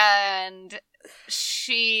 And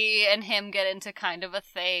she and him get into kind of a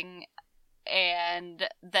thing, and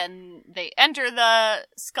then they enter the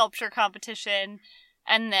sculpture competition,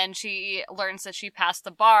 and then she learns that she passed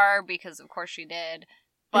the bar, because of course she did.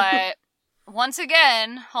 But once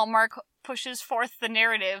again, Hallmark pushes forth the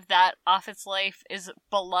narrative that Offit's life is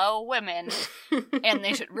below women, and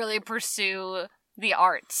they should really pursue the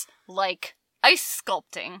arts, like ice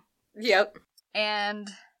sculpting. Yep. And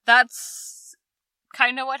that's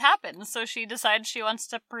kind of what happens. So she decides she wants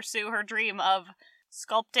to pursue her dream of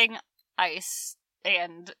sculpting ice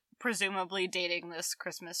and presumably dating this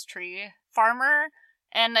Christmas tree farmer.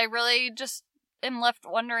 And I really just am left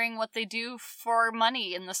wondering what they do for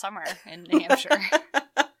money in the summer in New Hampshire.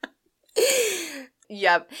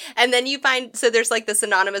 Yep. And then you find, so there's like this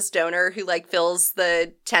anonymous donor who like fills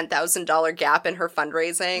the $10,000 gap in her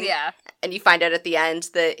fundraising. Yeah. And you find out at the end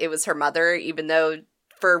that it was her mother, even though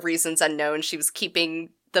for reasons unknown, she was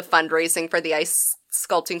keeping the fundraising for the ice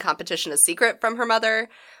sculpting competition a secret from her mother,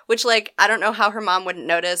 which like, I don't know how her mom wouldn't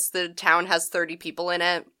notice. The town has 30 people in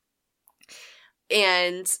it.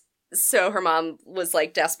 And So her mom was,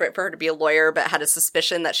 like, desperate for her to be a lawyer, but had a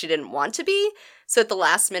suspicion that she didn't want to be. So at the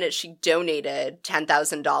last minute, she donated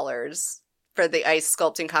 $10,000 for the ice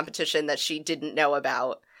sculpting competition that she didn't know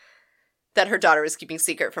about, that her daughter was keeping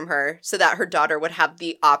secret from her, so that her daughter would have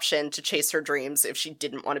the option to chase her dreams if she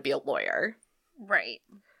didn't want to be a lawyer. Right.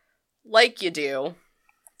 Like you do.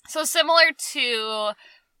 So similar to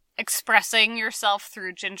expressing yourself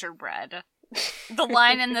through gingerbread, the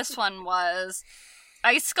line in this one was,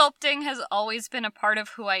 ice sculpting has always been a part of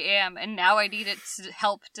who I am, and now I need it to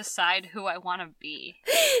help decide who I want to be.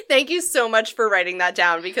 Thank you so much for writing that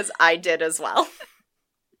down, because I did as well.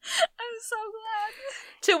 I'm so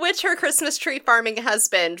glad. To which her Christmas tree farming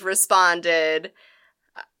husband responded,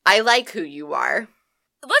 I like who you are.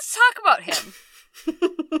 Let's talk about him.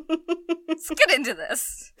 Let's get into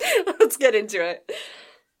this. Let's get into it.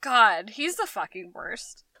 God, he's the fucking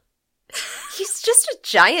worst. He's just a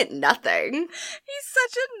giant nothing. He's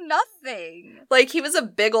such a nothing. Like, he was a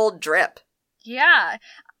big old drip. Yeah.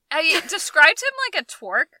 I described him like a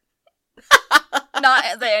twerk.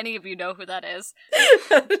 Not that any of you know who that is.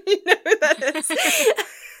 You know who that is?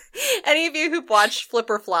 Any of you who've watched Flip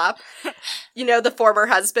or Flop, you know the former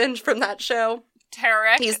husband from that show?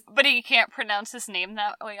 Tarek, but he can't pronounce his name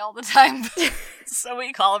that way all the time. So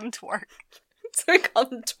we call him Twerk. So we call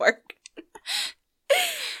him Twerk.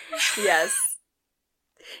 Yes.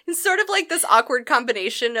 It's sort of like this awkward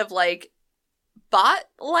combination of, like,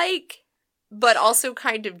 bot-like, but also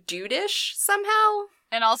kind of dude-ish somehow.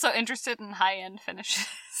 And also interested in high-end finishes.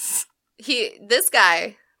 This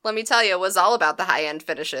guy, let me tell you, was all about the high-end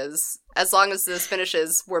finishes, as long as those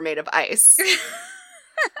finishes were made of ice.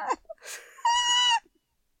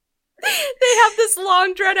 They have this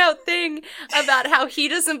long, drawn-out thing about how he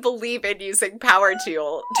doesn't believe in using power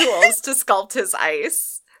tools to sculpt his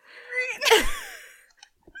ice.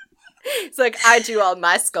 It's like, I do all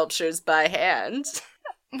my sculptures by hand.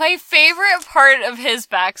 My favorite part of his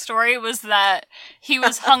backstory was that he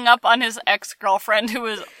was hung up on his ex-girlfriend, who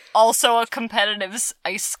was also a competitive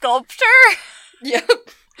ice sculptor. Yep.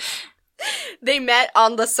 They met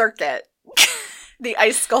on the circuit. The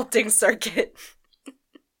ice sculpting circuit.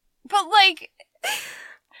 But, like,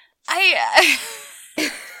 I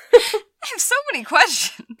have so many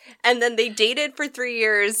questions. And then they dated for 3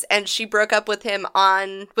 years, and she broke up with him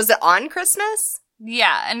was it on Christmas?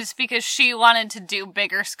 Yeah, and it's because she wanted to do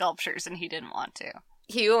bigger sculptures and he didn't want to.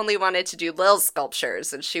 He only wanted to do little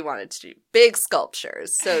sculptures, and she wanted to do big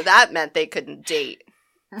sculptures. So that meant they couldn't date.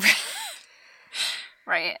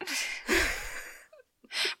 Right.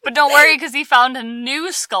 But don't worry, because he found a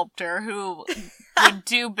new sculptor who would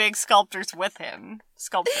do big sculptures with him.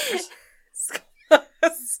 Sculptors.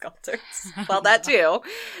 Sculptors. Well, that too.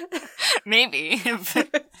 Maybe. If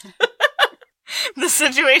the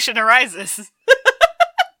situation arises.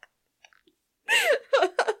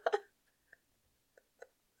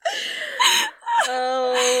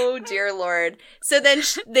 Oh, dear Lord. So then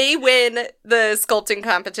they win the sculpting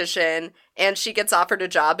competition, and she gets offered a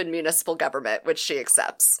job in municipal government, which she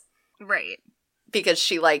accepts. Right. Because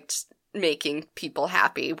she liked making people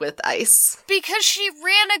happy with ice. Because she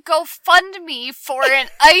ran a GoFundMe for an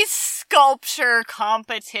ice sculpture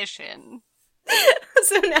competition.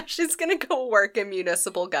 So now she's gonna go work in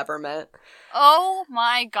municipal government. Oh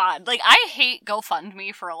my god. Like, I hate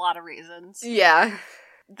GoFundMe for a lot of reasons. Yeah.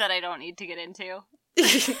 That I don't need to get into.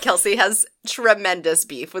 Kelsey has tremendous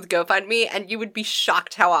beef with GoFundMe, and you would be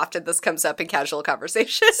shocked how often this comes up in casual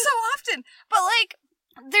conversation. So often. But, like,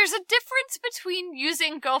 there's a difference between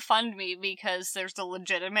using GoFundMe because there's a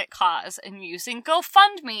legitimate cause and using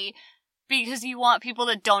GoFundMe because you want people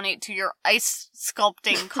to donate to your ice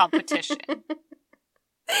sculpting competition.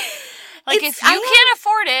 Like, if you can't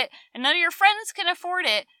afford it and none of your friends can afford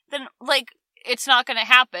it, then, like, it's not going to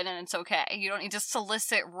happen and it's okay. You don't need to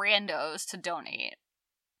solicit randos to donate.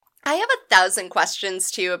 I have 1,000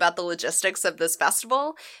 questions, too, about the logistics of this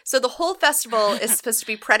festival. So the whole festival is supposed to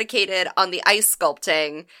be predicated on the ice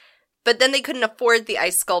sculpting, but then they couldn't afford the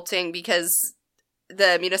ice sculpting because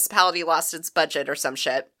the municipality lost its budget or some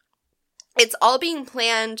shit. It's all being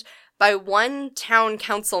planned by one town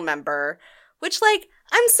council member, which, like,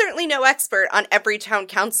 I'm certainly no expert on every town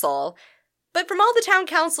council, but from all the town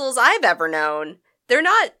councils I've ever known, they're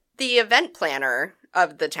not the event planner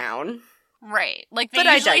of the town. Right. Like, they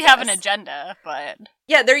usually have an agenda, but...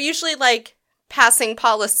 Yeah, they're usually, like, passing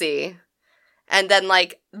policy, and then,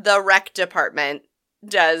 like, the rec department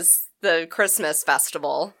does the Christmas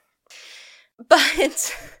festival.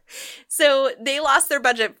 But, so they lost their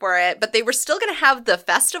budget for it, but they were still going to have the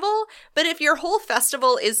festival, but if your whole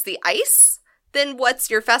festival is the ice, then what's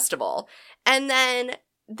your festival? And then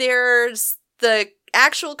there's the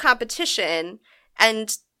actual competition,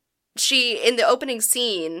 and in the opening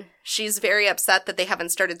scene, she's very upset that they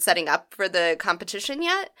haven't started setting up for the competition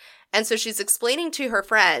yet. And so she's explaining to her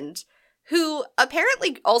friend, who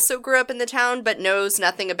apparently also grew up in the town but knows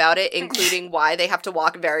nothing about it, including why they have to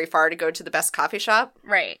walk very far to go to the best coffee shop.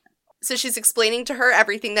 Right. So she's explaining to her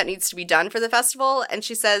everything that needs to be done for the festival, and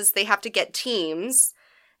she says they have to get teams,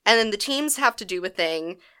 and then the teams have to do a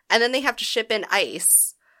thing, and then they have to ship in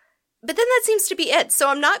ice. But then that seems to be it, so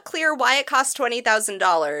I'm not clear why it costs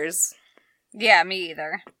 $20,000. Yeah, me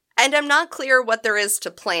either. And I'm not clear what there is to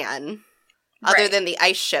plan, other Right. than the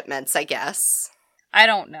ice shipments, I guess. I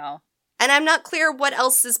don't know. And I'm not clear what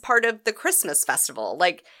else is part of the Christmas festival.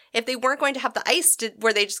 Like, if they weren't going to have the ice,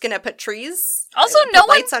 were they just going to put trees? Also, Put no one-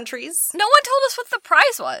 lights on trees? No one told us what the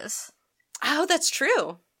prize was. Oh, that's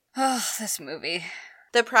true. Oh, this movie.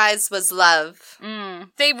 The prize was love.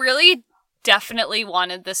 They really definitely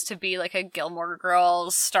wanted this to be like a Gilmore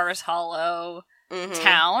Girls, Stars Hollow Mhm.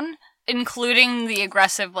 town, including the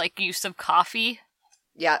aggressive, like, use of coffee.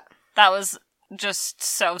 Yeah. That was just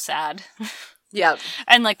so sad. Yep.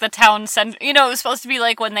 And, like, the town it was supposed to be,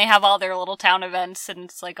 like, when they have all their little town events, and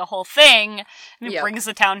it's, like, a whole thing, and it Yep. brings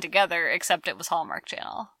the town together, except it was Hallmark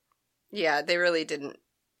Channel. Yeah, they really didn't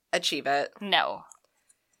achieve it. No.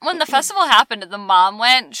 When the festival happened and the mom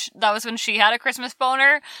went, that was when she had a Christmas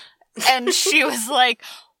boner, and she was like,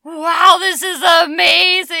 wow, this is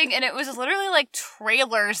amazing! And it was literally, like,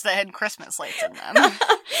 trailers that had Christmas lights in them.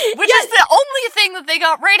 Which is the only thing that they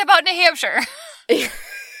got right about New Hampshire.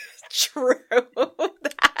 True.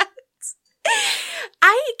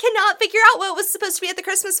 I cannot figure out what was supposed to be at the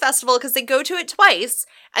Christmas festival because they go to it twice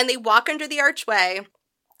and they walk under the archway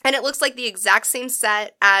and it looks like the exact same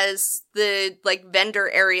set as the like vendor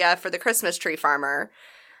area for the Christmas tree farmer.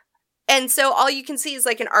 And so all you can see is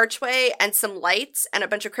like an archway and some lights and a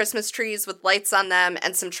bunch of Christmas trees with lights on them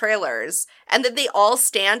and some trailers. And then they all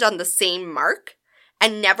stand on the same mark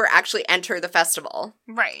and never actually enter the festival.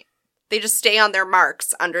 Right. They just stay on their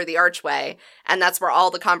marks under the archway, and that's where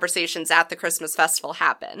all the conversations at the Christmas festival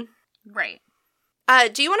happen. Right.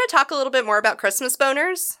 Do you want to talk a little bit more about Christmas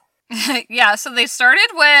boners? Yeah, so they started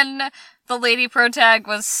when the lady protag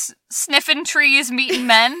was sniffing trees, meeting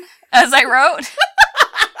men, as I wrote.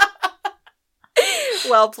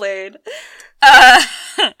 Well played.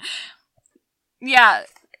 Yeah,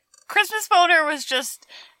 Christmas boner was just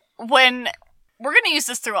when... We're going to use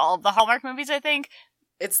this through all of the Hallmark movies, I think.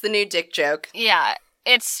 It's the new dick joke. Yeah,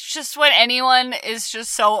 it's just when anyone is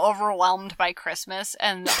just so overwhelmed by Christmas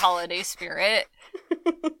and the holiday spirit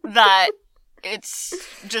that it's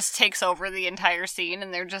just takes over the entire scene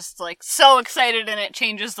and they're just like so excited and it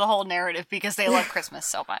changes the whole narrative because they love Christmas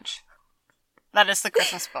so much. That is the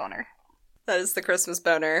Christmas boner. That is the Christmas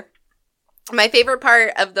boner. My favorite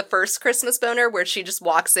part of the first Christmas boner, where she just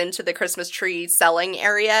walks into the Christmas tree selling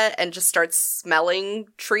area and just starts smelling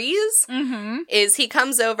trees, is he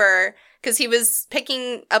comes over, because he was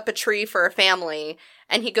picking up a tree for a family,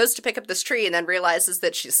 and he goes to pick up this tree and then realizes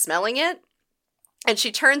that she's smelling it, and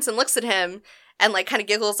she turns and looks at him and like kind of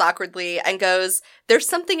giggles awkwardly and goes, "There's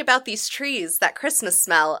something about these trees, that Christmas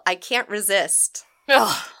smell, I can't resist."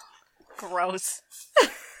 Ugh. Gross.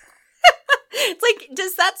 It's like,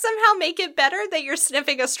 does that somehow make it better that you're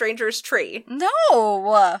sniffing a stranger's tree?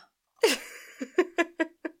 No!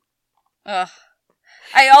 Ugh.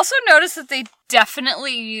 I also noticed that they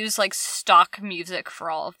definitely use, like, stock music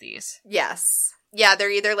for all of these. Yes. Yeah,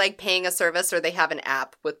 they're either, like, paying a service or they have an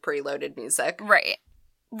app with preloaded music. Right.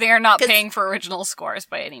 They're not paying for original scores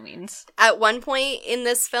by any means. At one point in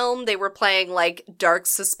this film, they were playing, like, dark,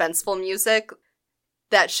 suspenseful music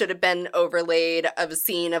that should have been overlaid of a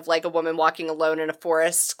scene of, like, a woman walking alone in a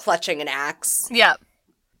forest clutching an axe. Yeah.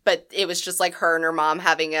 But it was just, like, her and her mom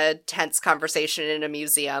having a tense conversation in a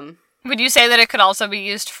museum. Would you say that it could also be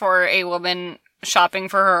used for a woman shopping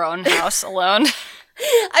for her own house alone?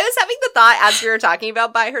 I was having the thought as we were talking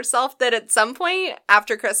about By Herself that at some point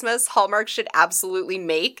after Christmas, Hallmark should absolutely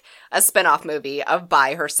make a spin-off movie of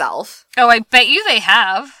By Herself. Oh, I bet you they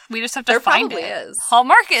have. We just have to find it. There probably is.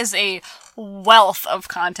 Hallmark is a wealth of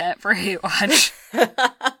content for Hate Watch.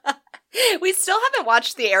 We still haven't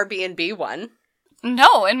watched the Airbnb one.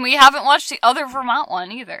 No, and we haven't watched the other Vermont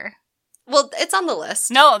one either. Well, it's on the list.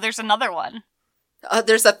 No, there's another one.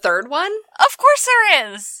 There's a third one? Of course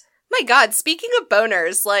there is! My God, speaking of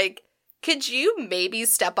boners, like, could you maybe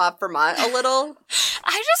step off Vermont a little?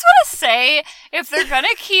 I just want to say, if they're gonna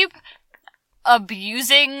keep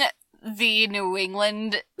abusing the New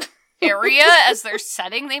England area as their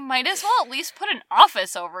setting, they might as well at least put an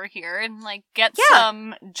office over here and, like, get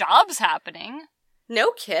some jobs happening.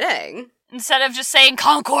 No kidding. Instead of just saying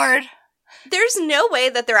Concord. There's no way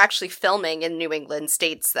that they're actually filming in New England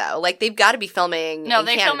states, though. Like, they've got to be filming No, in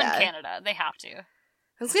they Canada. film in Canada. They have to. I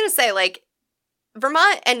was going to say, like,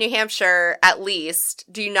 Vermont and New Hampshire, at least,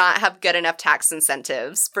 do not have good enough tax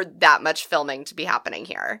incentives for that much filming to be happening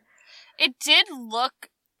here. It did look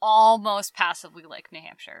almost passively like New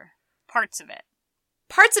Hampshire. Parts of it.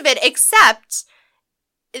 Parts of it, except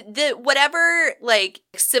whatever, like,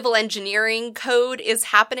 civil engineering code is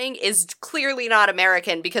happening is clearly not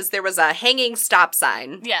American because there was a hanging stop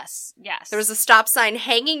sign. Yes. There was a stop sign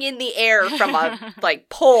hanging in the air from a, like,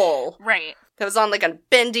 pole. Right. That was on, like, a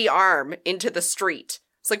bendy arm into the street.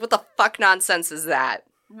 It's like, what the fuck nonsense is that?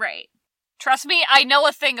 Right. Trust me, I know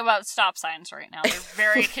a thing about stop signs right now. They're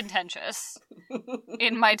very contentious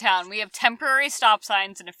in my town. We have temporary stop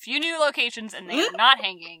signs in a few new locations, and they are not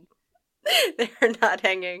hanging. They're not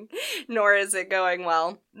hanging, nor is it going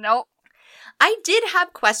well. Nope. I did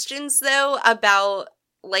have questions, though, about,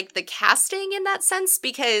 like, the casting in that sense,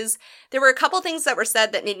 because there were a couple things that were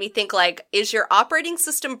said that made me think, like, is your operating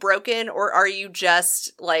system broken, or are you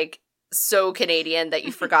just, like, so Canadian that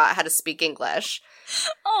you forgot how to speak English?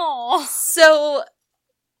 Oh. So,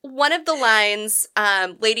 one of the lines,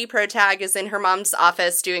 Lady Protag is in her mom's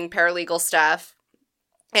office doing paralegal stuff,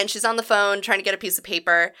 and she's on the phone trying to get a piece of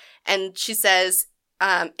paper, and she says,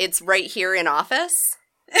 it's right here in office.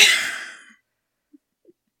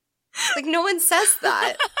 Like, no one says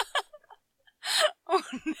that. Oh,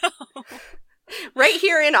 no. Right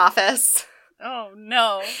here in office. Oh,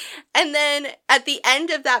 no. And then, at the end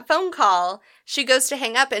of that phone call, she goes to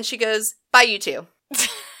hang up, and she goes, bye, you two.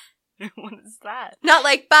 What is that? Not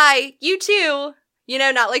like, bye, you too. You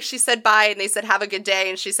know, not like she said bye, and they said, have a good day,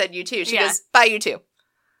 and she said, you too. She goes, bye, you too.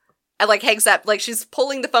 And, like, hangs up. Like, she's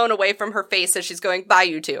pulling the phone away from her face as she's going, bye,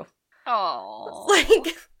 you two. Oh.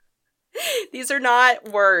 Like, these are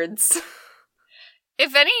not words.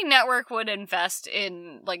 If any network would invest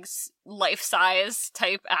in, like, life-size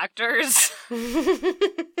type actors,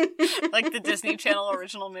 like the Disney Channel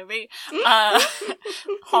original movie,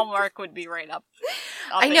 Hallmark would be right up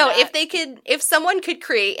I know, that. if someone could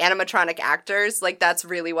create animatronic actors, like, that's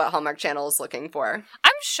really what Hallmark Channel is looking for.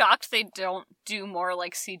 I'm shocked they don't do more,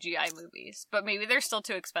 like, CGI movies, but maybe they're still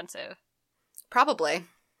too expensive. Probably.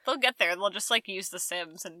 They'll get there. They'll just, like, use The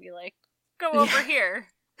Sims and be like, go over here.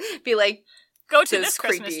 Be like, go to this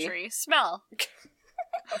Christmas tree. Smell.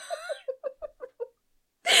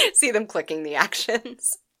 See them clicking the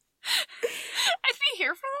actions. I'd be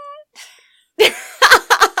here for that.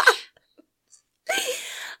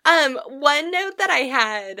 One note that I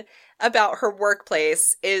had about her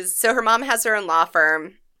workplace is, so her mom has her own law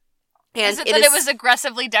firm. And is it that it was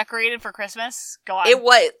aggressively decorated for Christmas? Go on. It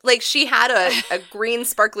was, like, she had a green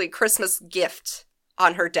sparkly Christmas gift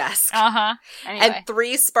on her desk. Uh-huh. Anyway. And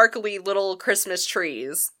 3 sparkly little Christmas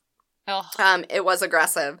trees. Oh. It was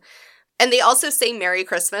aggressive. And they also say Merry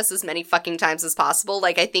Christmas as many fucking times as possible.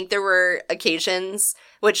 Like, I think there were occasions,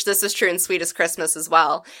 which this is true in Sweetest Christmas as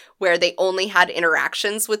well, where they only had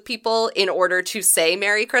interactions with people in order to say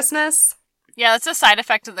Merry Christmas. Yeah, that's a side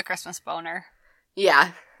effect of the Christmas boner.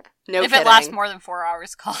 Yeah. No if kidding. it lasts more than 4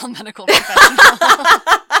 hours, call a medical professional.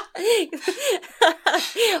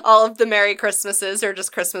 All of the Merry Christmases are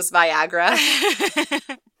just Christmas Viagra.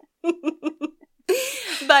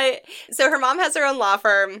 But, so her mom has her own law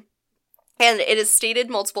firm, and it is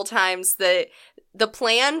stated multiple times that the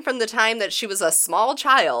plan from the time that she was a small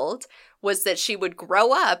child was that she would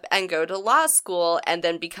grow up and go to law school and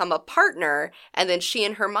then become a partner, and then she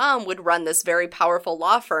and her mom would run this very powerful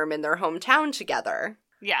law firm in their hometown together.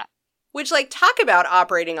 Yeah. Which, like, talk about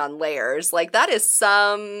operating on layers. Like, that is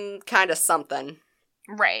some kind of something.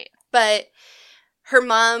 Right. But her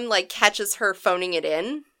mom, like, catches her phoning it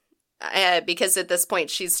in because at this point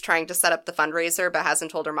she's trying to set up the fundraiser but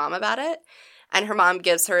hasn't told her mom about it. And her mom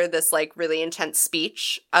gives her this, like, really intense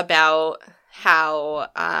speech about how,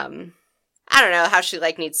 I don't know, how she,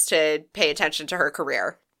 like, needs to pay attention to her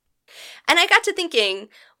career. And I got to thinking,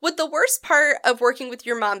 would the worst part of working with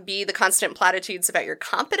your mom be the constant platitudes about your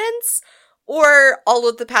competence, or all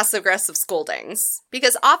of the passive-aggressive scoldings?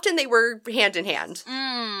 Because often they were hand in hand.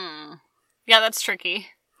 Yeah, that's tricky.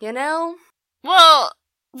 You know? Well,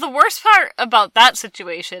 the worst part about that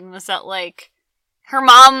situation was that, like, her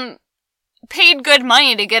mom paid good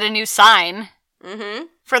money to get a new sign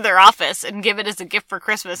for their office and give it as a gift for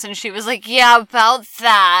Christmas, and she was like, yeah, about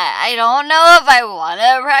that, I don't know if I want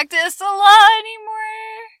to practice the law anymore.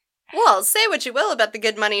 Well, say what you will about the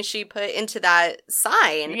good money she put into that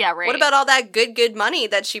sign. Yeah, right. What about all that good money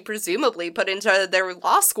that she presumably put into their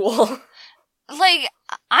law school? Like,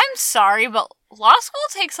 I'm sorry, but law school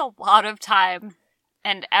takes a lot of time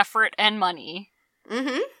and effort and money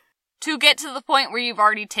to get to the point where you've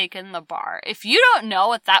already taken the bar. If you don't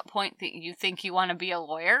know at that point that you think you want to be a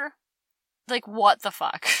lawyer, like, what the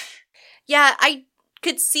fuck? Yeah, I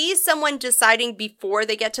could see someone deciding before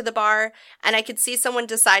they get to the bar, and I could see someone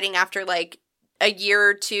deciding after, like, a year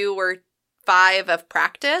or 2 or 5 of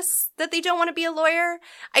practice that they don't want to be a lawyer.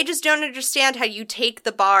 I just don't understand how you take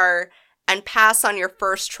the bar and pass on your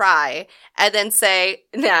first try and then say,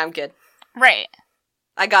 nah, I'm good. Right.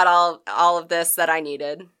 I got all of this that I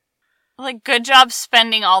needed. Like, good job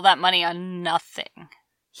spending all that money on nothing.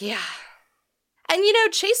 Yeah. And, you know,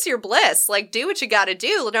 chase your bliss. Like, do what you gotta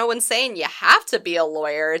do. No one's saying you have to be a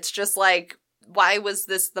lawyer. It's just like, why was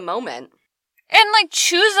this the moment? And, like,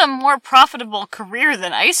 choose a more profitable career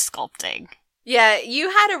than ice sculpting. Yeah, you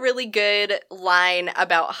had a really good line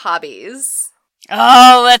about hobbies.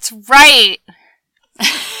 Oh, that's right.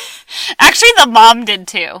 Actually, the mom did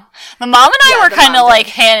too. The mom and I were kind of like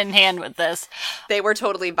hand in hand with this. They were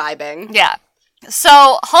totally vibing. Yeah.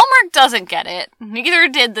 So, Hallmark doesn't get it. Neither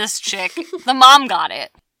did this chick. The mom got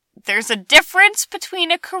it. There's a difference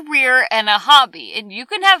between a career and a hobby, and you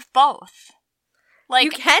can have both. Like,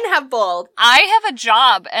 you can have both. I have a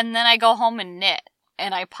job, and then I go home and knit,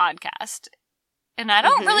 and I podcast. And I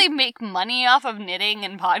don't really make money off of knitting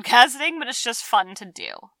and podcasting, but it's just fun to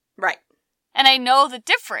do. Right. And I know the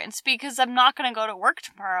difference because I'm not going to go to work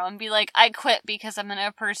tomorrow and be like, I quit because I'm going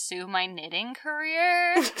to pursue my knitting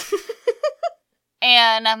career.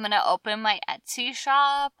 And I'm going to open my Etsy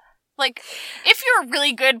shop. Like, if you're a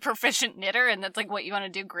really good, proficient knitter and that's like what you want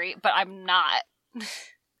to do, great, but I'm not.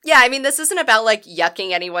 Yeah, I mean, this isn't about like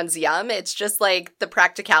yucking anyone's yum. It's just like the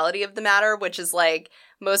practicality of the matter, which is like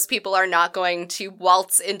most people are not going to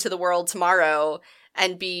waltz into the world tomorrow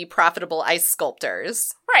and be profitable ice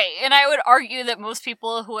sculptors. Right, and I would argue that most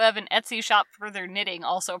people who have an Etsy shop for their knitting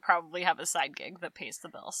also probably have a side gig that pays the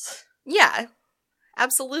bills. Yeah,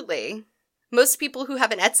 absolutely. Most people who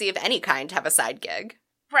have an Etsy of any kind have a side gig.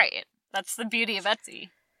 Right, that's the beauty of Etsy.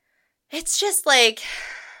 It's just like,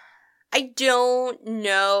 I don't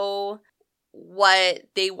know what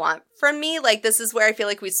they want from me. Like, this is where I feel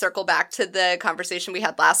like we circle back to the conversation we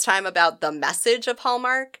had last time about the message of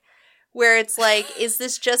Hallmark. Where it's like, is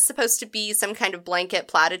this just supposed to be some kind of blanket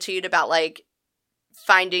platitude about, like,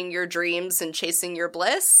 finding your dreams and chasing your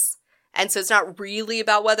bliss? And so it's not really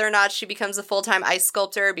about whether or not she becomes a full-time ice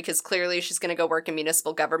sculptor, because clearly she's going to go work in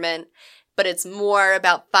municipal government. But it's more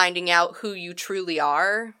about finding out who you truly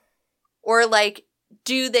are. Or, like,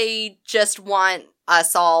 do they just want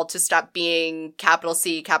us all to stop being capital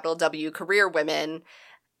C, capital W career women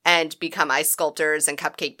and become ice sculptors and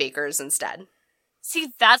cupcake bakers instead? See,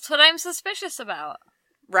 that's what I'm suspicious about.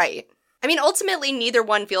 Right. I mean, ultimately, neither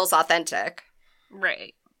one feels authentic.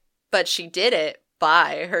 Right. But she did it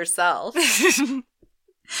by herself.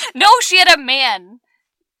 No, she had a man.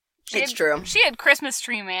 It's true. She had Christmas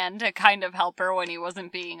Tree Man to kind of help her when he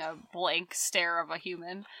wasn't being a blank stare of a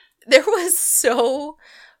human. There was so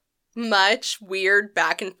much weird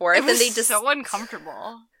back and forth. It was and they just so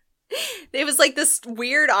uncomfortable. It was like this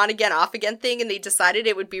weird on-again, off-again thing, and they decided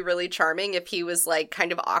it would be really charming if he was, like,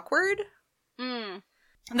 kind of awkward. Mm.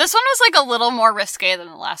 This one was, like, a little more risque than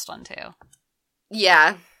the last one, too.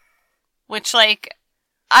 Yeah. Which, like,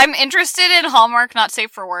 I'm interested in Hallmark Not Safe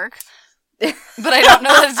for Work, but I don't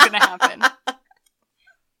know that's gonna happen.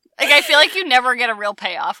 Like, I feel like you never get a real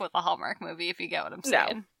payoff with a Hallmark movie, if you get what I'm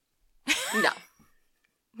saying. No.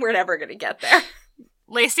 We're never gonna get there.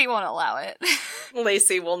 Lacey won't allow it.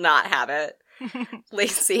 Lacey will not have it.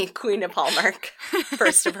 Lacey, Queen of Hallmark.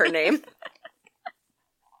 First of her name.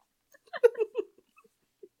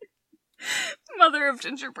 Mother of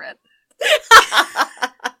gingerbread.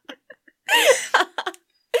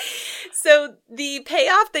 So the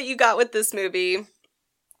payoff that you got with this movie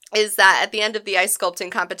is that at the end of the ice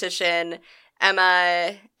sculpting competition,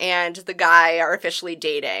 Emma and the guy are officially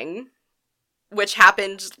dating, which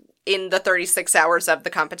happened in the 36 hours of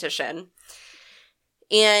the competition.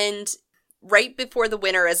 And right before the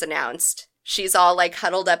winner is announced, she's all, like,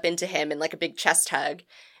 huddled up into him in, like, a big chest hug.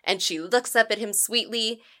 And she looks up at him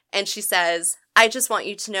sweetly, and she says, I just want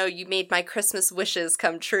you to know you made my Christmas wishes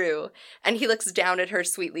come true. And he looks down at her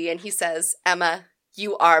sweetly, and he says, Emma,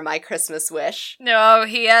 you are my Christmas wish. No,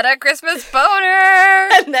 he had a Christmas boner!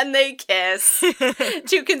 And then they kiss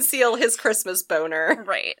to conceal his Christmas boner.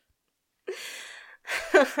 Right.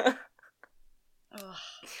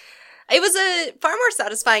 It was a far more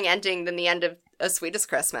satisfying ending than the end of A Sweetest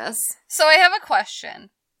Christmas. So I have a question.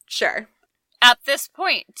 Sure. At this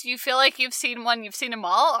point, do you feel like you've seen them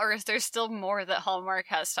all, or is there still more that Hallmark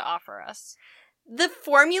has to offer us? The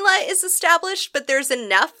formula is established, but there's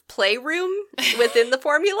enough playroom within the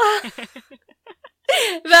formula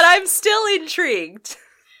that I'm still intrigued.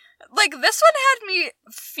 Like, this one had me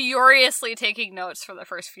furiously taking notes for the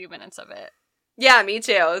first few minutes of it. Yeah, me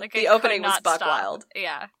too. Like, the I opening could was not buck stop. wild.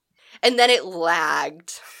 Yeah. And then it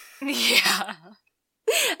lagged. Yeah.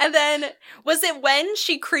 And then, was it when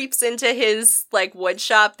she creeps into his, like, wood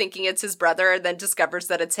shop thinking it's his brother and then discovers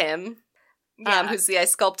that it's him? Yeah. Who's the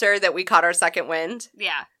ice sculptor, that we caught our second wind?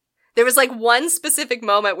 Yeah. There was, like, one specific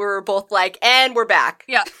moment where we were both like, and we're back.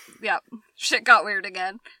 Yep. Yep. Shit got weird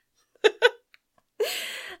again.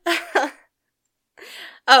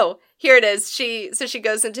 Oh, here it is. She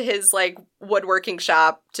goes into his, like, woodworking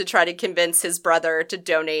shop to try to convince his brother to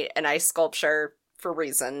donate an ice sculpture for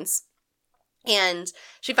reasons. And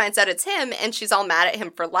she finds out it's him, and she's all mad at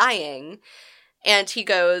him for lying. And he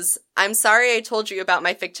goes, "I'm sorry I told you about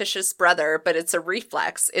my fictitious brother, but it's a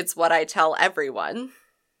reflex. It's what I tell everyone."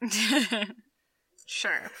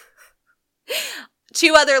 Sure.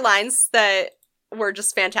 Two other lines that were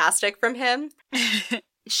just fantastic from him.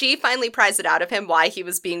 She finally pries it out of him why he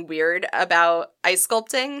was being weird about ice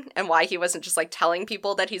sculpting and why he wasn't just, like, telling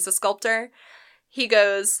people that he's a sculptor. He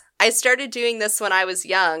goes, "I started doing this when I was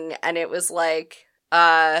young, and it was like,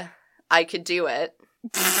 I could do it."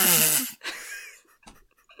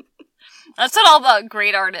 That's what all the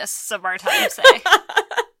great artists of our time say.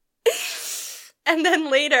 And then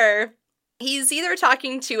later, he's either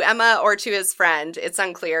talking to Emma or to his friend. It's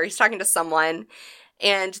unclear. He's talking to someone,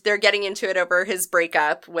 and they're getting into it over his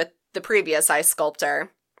breakup with the previous ice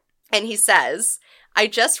sculptor. And he says, "I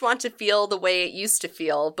just want to feel the way it used to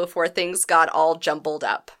feel before things got all jumbled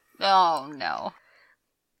up." Oh, no.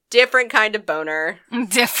 Different kind of boner.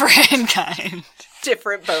 Different kind.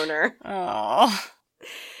 Different boner. Oh.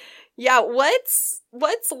 Yeah, what's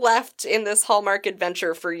left in this Hallmark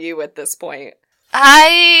adventure for you at this point?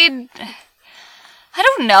 I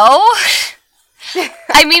don't know.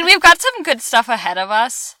 I mean, we've got some good stuff ahead of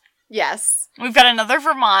us. Yes. We've got another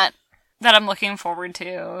Vermont that I'm looking forward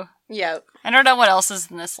to. Yep. I don't know what else is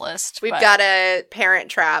in this list. We've but... got a Parent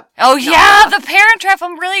Trap. Oh, yeah, the Parent Trap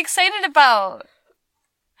I'm really excited about.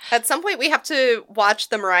 At some point, we have to watch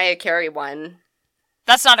the Mariah Carey one.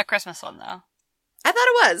 That's not a Christmas one, though. I thought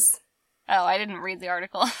it was. Oh, I didn't read the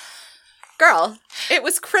article. Girl, it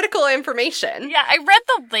was critical information. Yeah, I read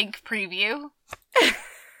the link preview.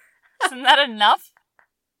 Isn't that enough?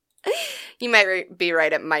 You might be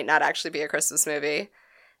right, it might not actually be a Christmas movie.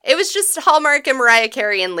 It was just Hallmark and Mariah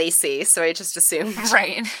Carey and Lacey, so I just assumed.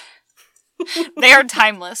 Right. They are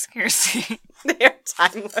timeless, Kirsty. They are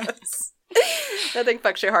timeless. Nothing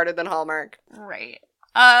fucks you harder than Hallmark. Right.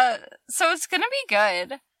 So it's gonna be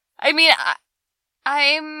good. I mean,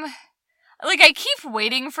 I'm... Like, I keep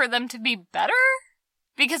waiting for them to be better,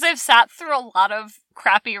 because I've sat through a lot of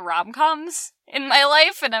crappy rom-coms in my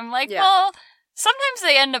life, and I'm like, well, sometimes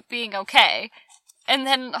they end up being okay. And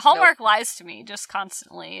then Hallmark lies to me just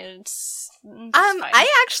constantly. It's fine.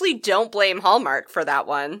 I actually don't blame Hallmark for that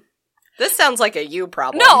one. This sounds like a you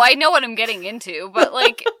problem. No, I know what I'm getting into, but,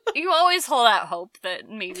 like, you always hold out hope that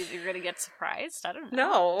maybe you're gonna get surprised. I don't know.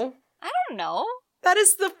 No. I don't know. That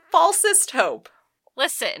is the falsest hope.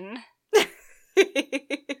 Listen.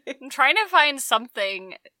 I'm trying to find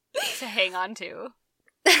something to hang on to.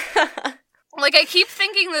 Like, I keep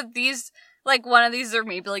thinking that these, like, one of these are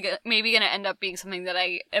maybe gonna end up being something that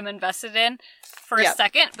I am invested in for a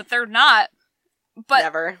second, but they're not. But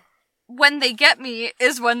never. When they get me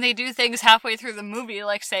is when they do things halfway through the movie,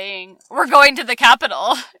 like saying, "We're going to the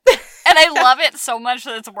Capitol." And I love it so much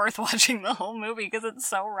that it's worth watching the whole movie because it's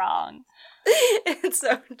so wrong. It's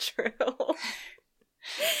so true.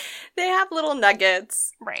 They have little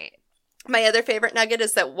nuggets. Right. My other favorite nugget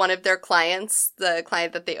is that one of their clients, the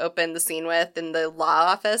client that they open the scene with in the law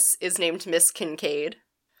office, is named Miss Kincaid.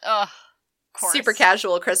 Ugh, of course. Super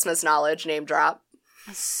casual Christmas knowledge name drop.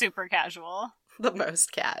 Super casual. The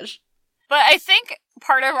most cash. But I think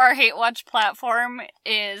part of our Hate Watch platform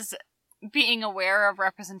is being aware of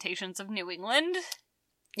representations of New England.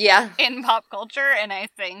 Yeah. In pop culture, and I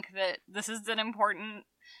think that this is an important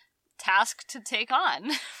task to take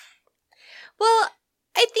on. Well,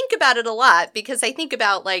 I think about it a lot because I think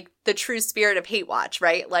about, like, the true spirit of Hate Watch,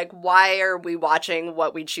 right? Like, why are we watching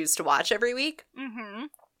what we choose to watch every week? Mm-hmm.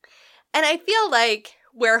 And I feel like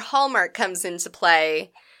where Hallmark comes into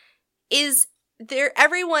play is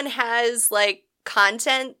everyone has, like,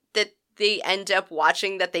 content that they end up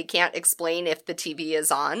watching that they can't explain if the TV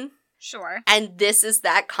is on. Sure. And this is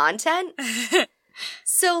that content.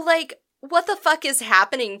 So, like, what the fuck is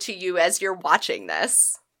happening to you as you're watching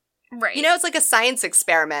this? Right. You know, it's like a science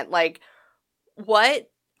experiment. Like, what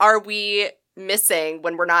are we missing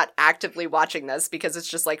when we're not actively watching this because it's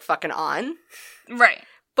just, like, fucking on? Right.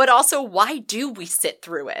 But also, why do we sit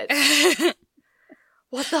through it?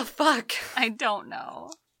 What the fuck? I don't know.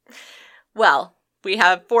 Well, we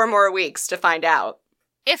have 4 more weeks to find out.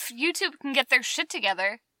 If YouTube can get their shit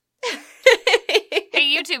together.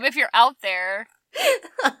 Hey, YouTube, if you're out there,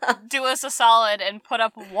 do us a solid and put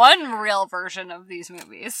up one real version of these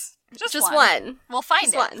movies. Just one. We'll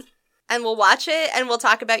find it. And we'll watch it, and we'll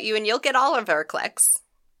talk about you, and you'll get all of our clicks.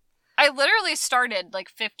 I literally started,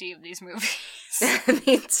 50 of these movies.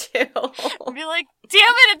 Me too. I'd be like, damn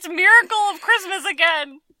it, it's Miracle of Christmas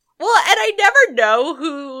again! Well, and I never know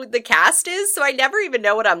who the cast is, so I never even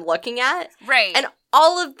know what I'm looking at. Right. And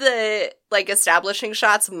all of the, establishing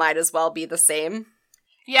shots might as well be the same.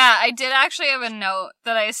 Yeah, I did actually have a note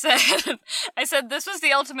that I said this was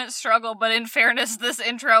the ultimate struggle, but in fairness, this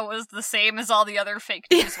intro was the same as all the other fake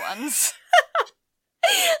news ones.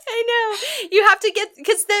 I know. You have to get,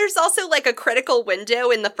 because there's also a critical window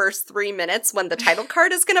in the first 3 minutes when the title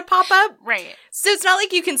card is going to pop up. Right. So it's not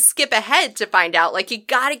like you can skip ahead to find out. You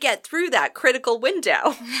gotta get through that critical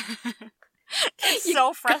window. It's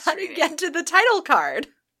so frustrating. You gotta get to the title card.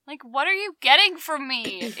 What are you getting from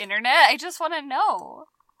me, internet? I just want to know.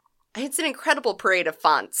 It's an incredible parade of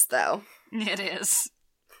fonts, though. It is.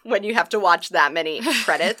 When you have to watch that many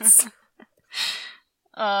credits.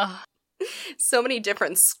 So many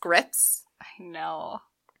different scripts. I know.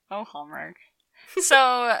 Oh, Hallmark.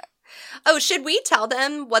 So... Oh, should we tell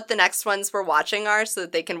them what the next ones we're watching are so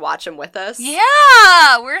that they can watch them with us?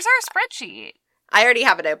 Yeah! Where's our spreadsheet? I already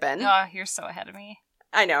have it open. Oh, you're so ahead of me.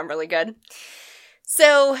 I know, I'm really good.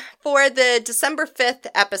 So, for the December 5th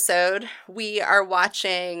episode, we are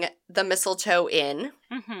watching The Mistletoe Inn.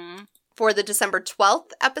 Mm-hmm. For the December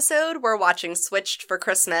 12th episode, we're watching Switched for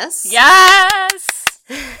Christmas. Yes!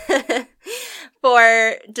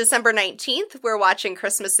 For December 19th, we're watching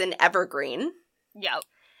Christmas in Evergreen. Yep.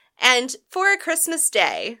 And for Christmas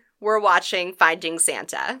Day, we're watching Finding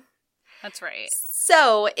Santa. That's right.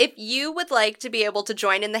 So, if you would like to be able to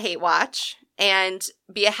join in the Hate Watch and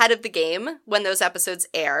be ahead of the game when those episodes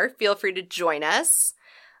air, feel free to join us.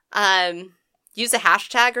 Use a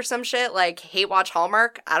hashtag or some shit like Hate Watch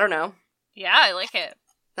Hallmark. I don't know. Yeah, I like it.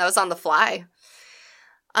 That was on the fly.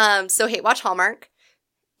 So Hate Watch Hallmark.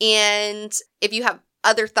 And if you have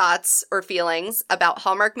other thoughts or feelings about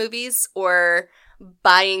Hallmark movies or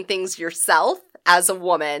buying things yourself as a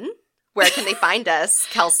woman, where can they find us,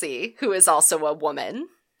 Kelsey, who is also a woman?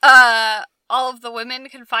 All of the women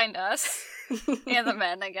can find us. And the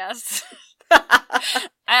men, I guess.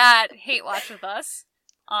 At Hate Watch With Us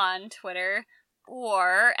on Twitter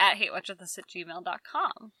or at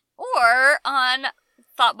hatewatchwithus@gmail.com or on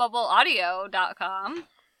thoughtbubbleaudio.com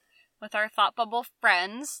with our Thought Bubble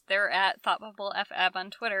friends. They're at ThoughtBubbleFM on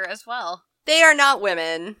Twitter as well. They are not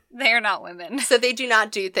women. They are not women. So they do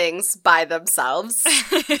not do things by themselves.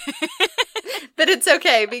 But it's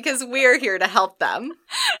okay because we're here to help them.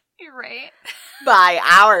 You're right. By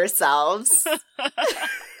ourselves.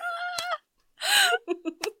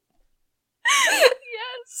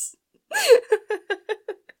 Yes.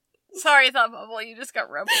 Sorry, Thought Bubble, you just got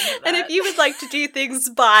roped into that. And if you would like to do things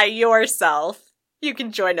by yourself, you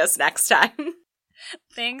can join us next time.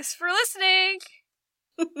 Thanks for listening.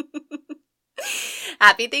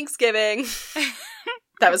 Happy Thanksgiving.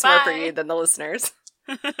 That was more for Bye. you than the listeners.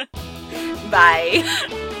 Bye.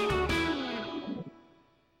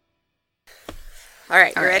 All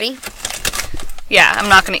right, you ready? Yeah, I'm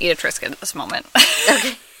not going to eat a Triscuit at this moment.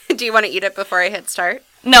 Okay. Do you want to eat it before I hit start?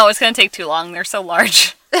 No, it's going to take too long. They're so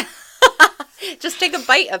large. Just take a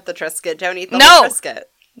bite of the Triscuit. Don't eat the No. whole Triscuit.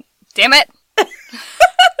 Damn it.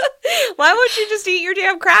 Why won't you just eat your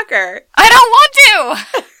damn cracker? I don't want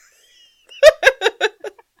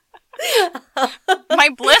to! My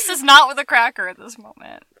bliss is not with a cracker at this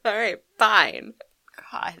moment. All right, fine.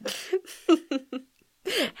 God.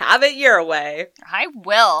 Have it your way. I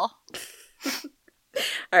will.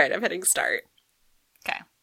 All right, I'm hitting start. Okay.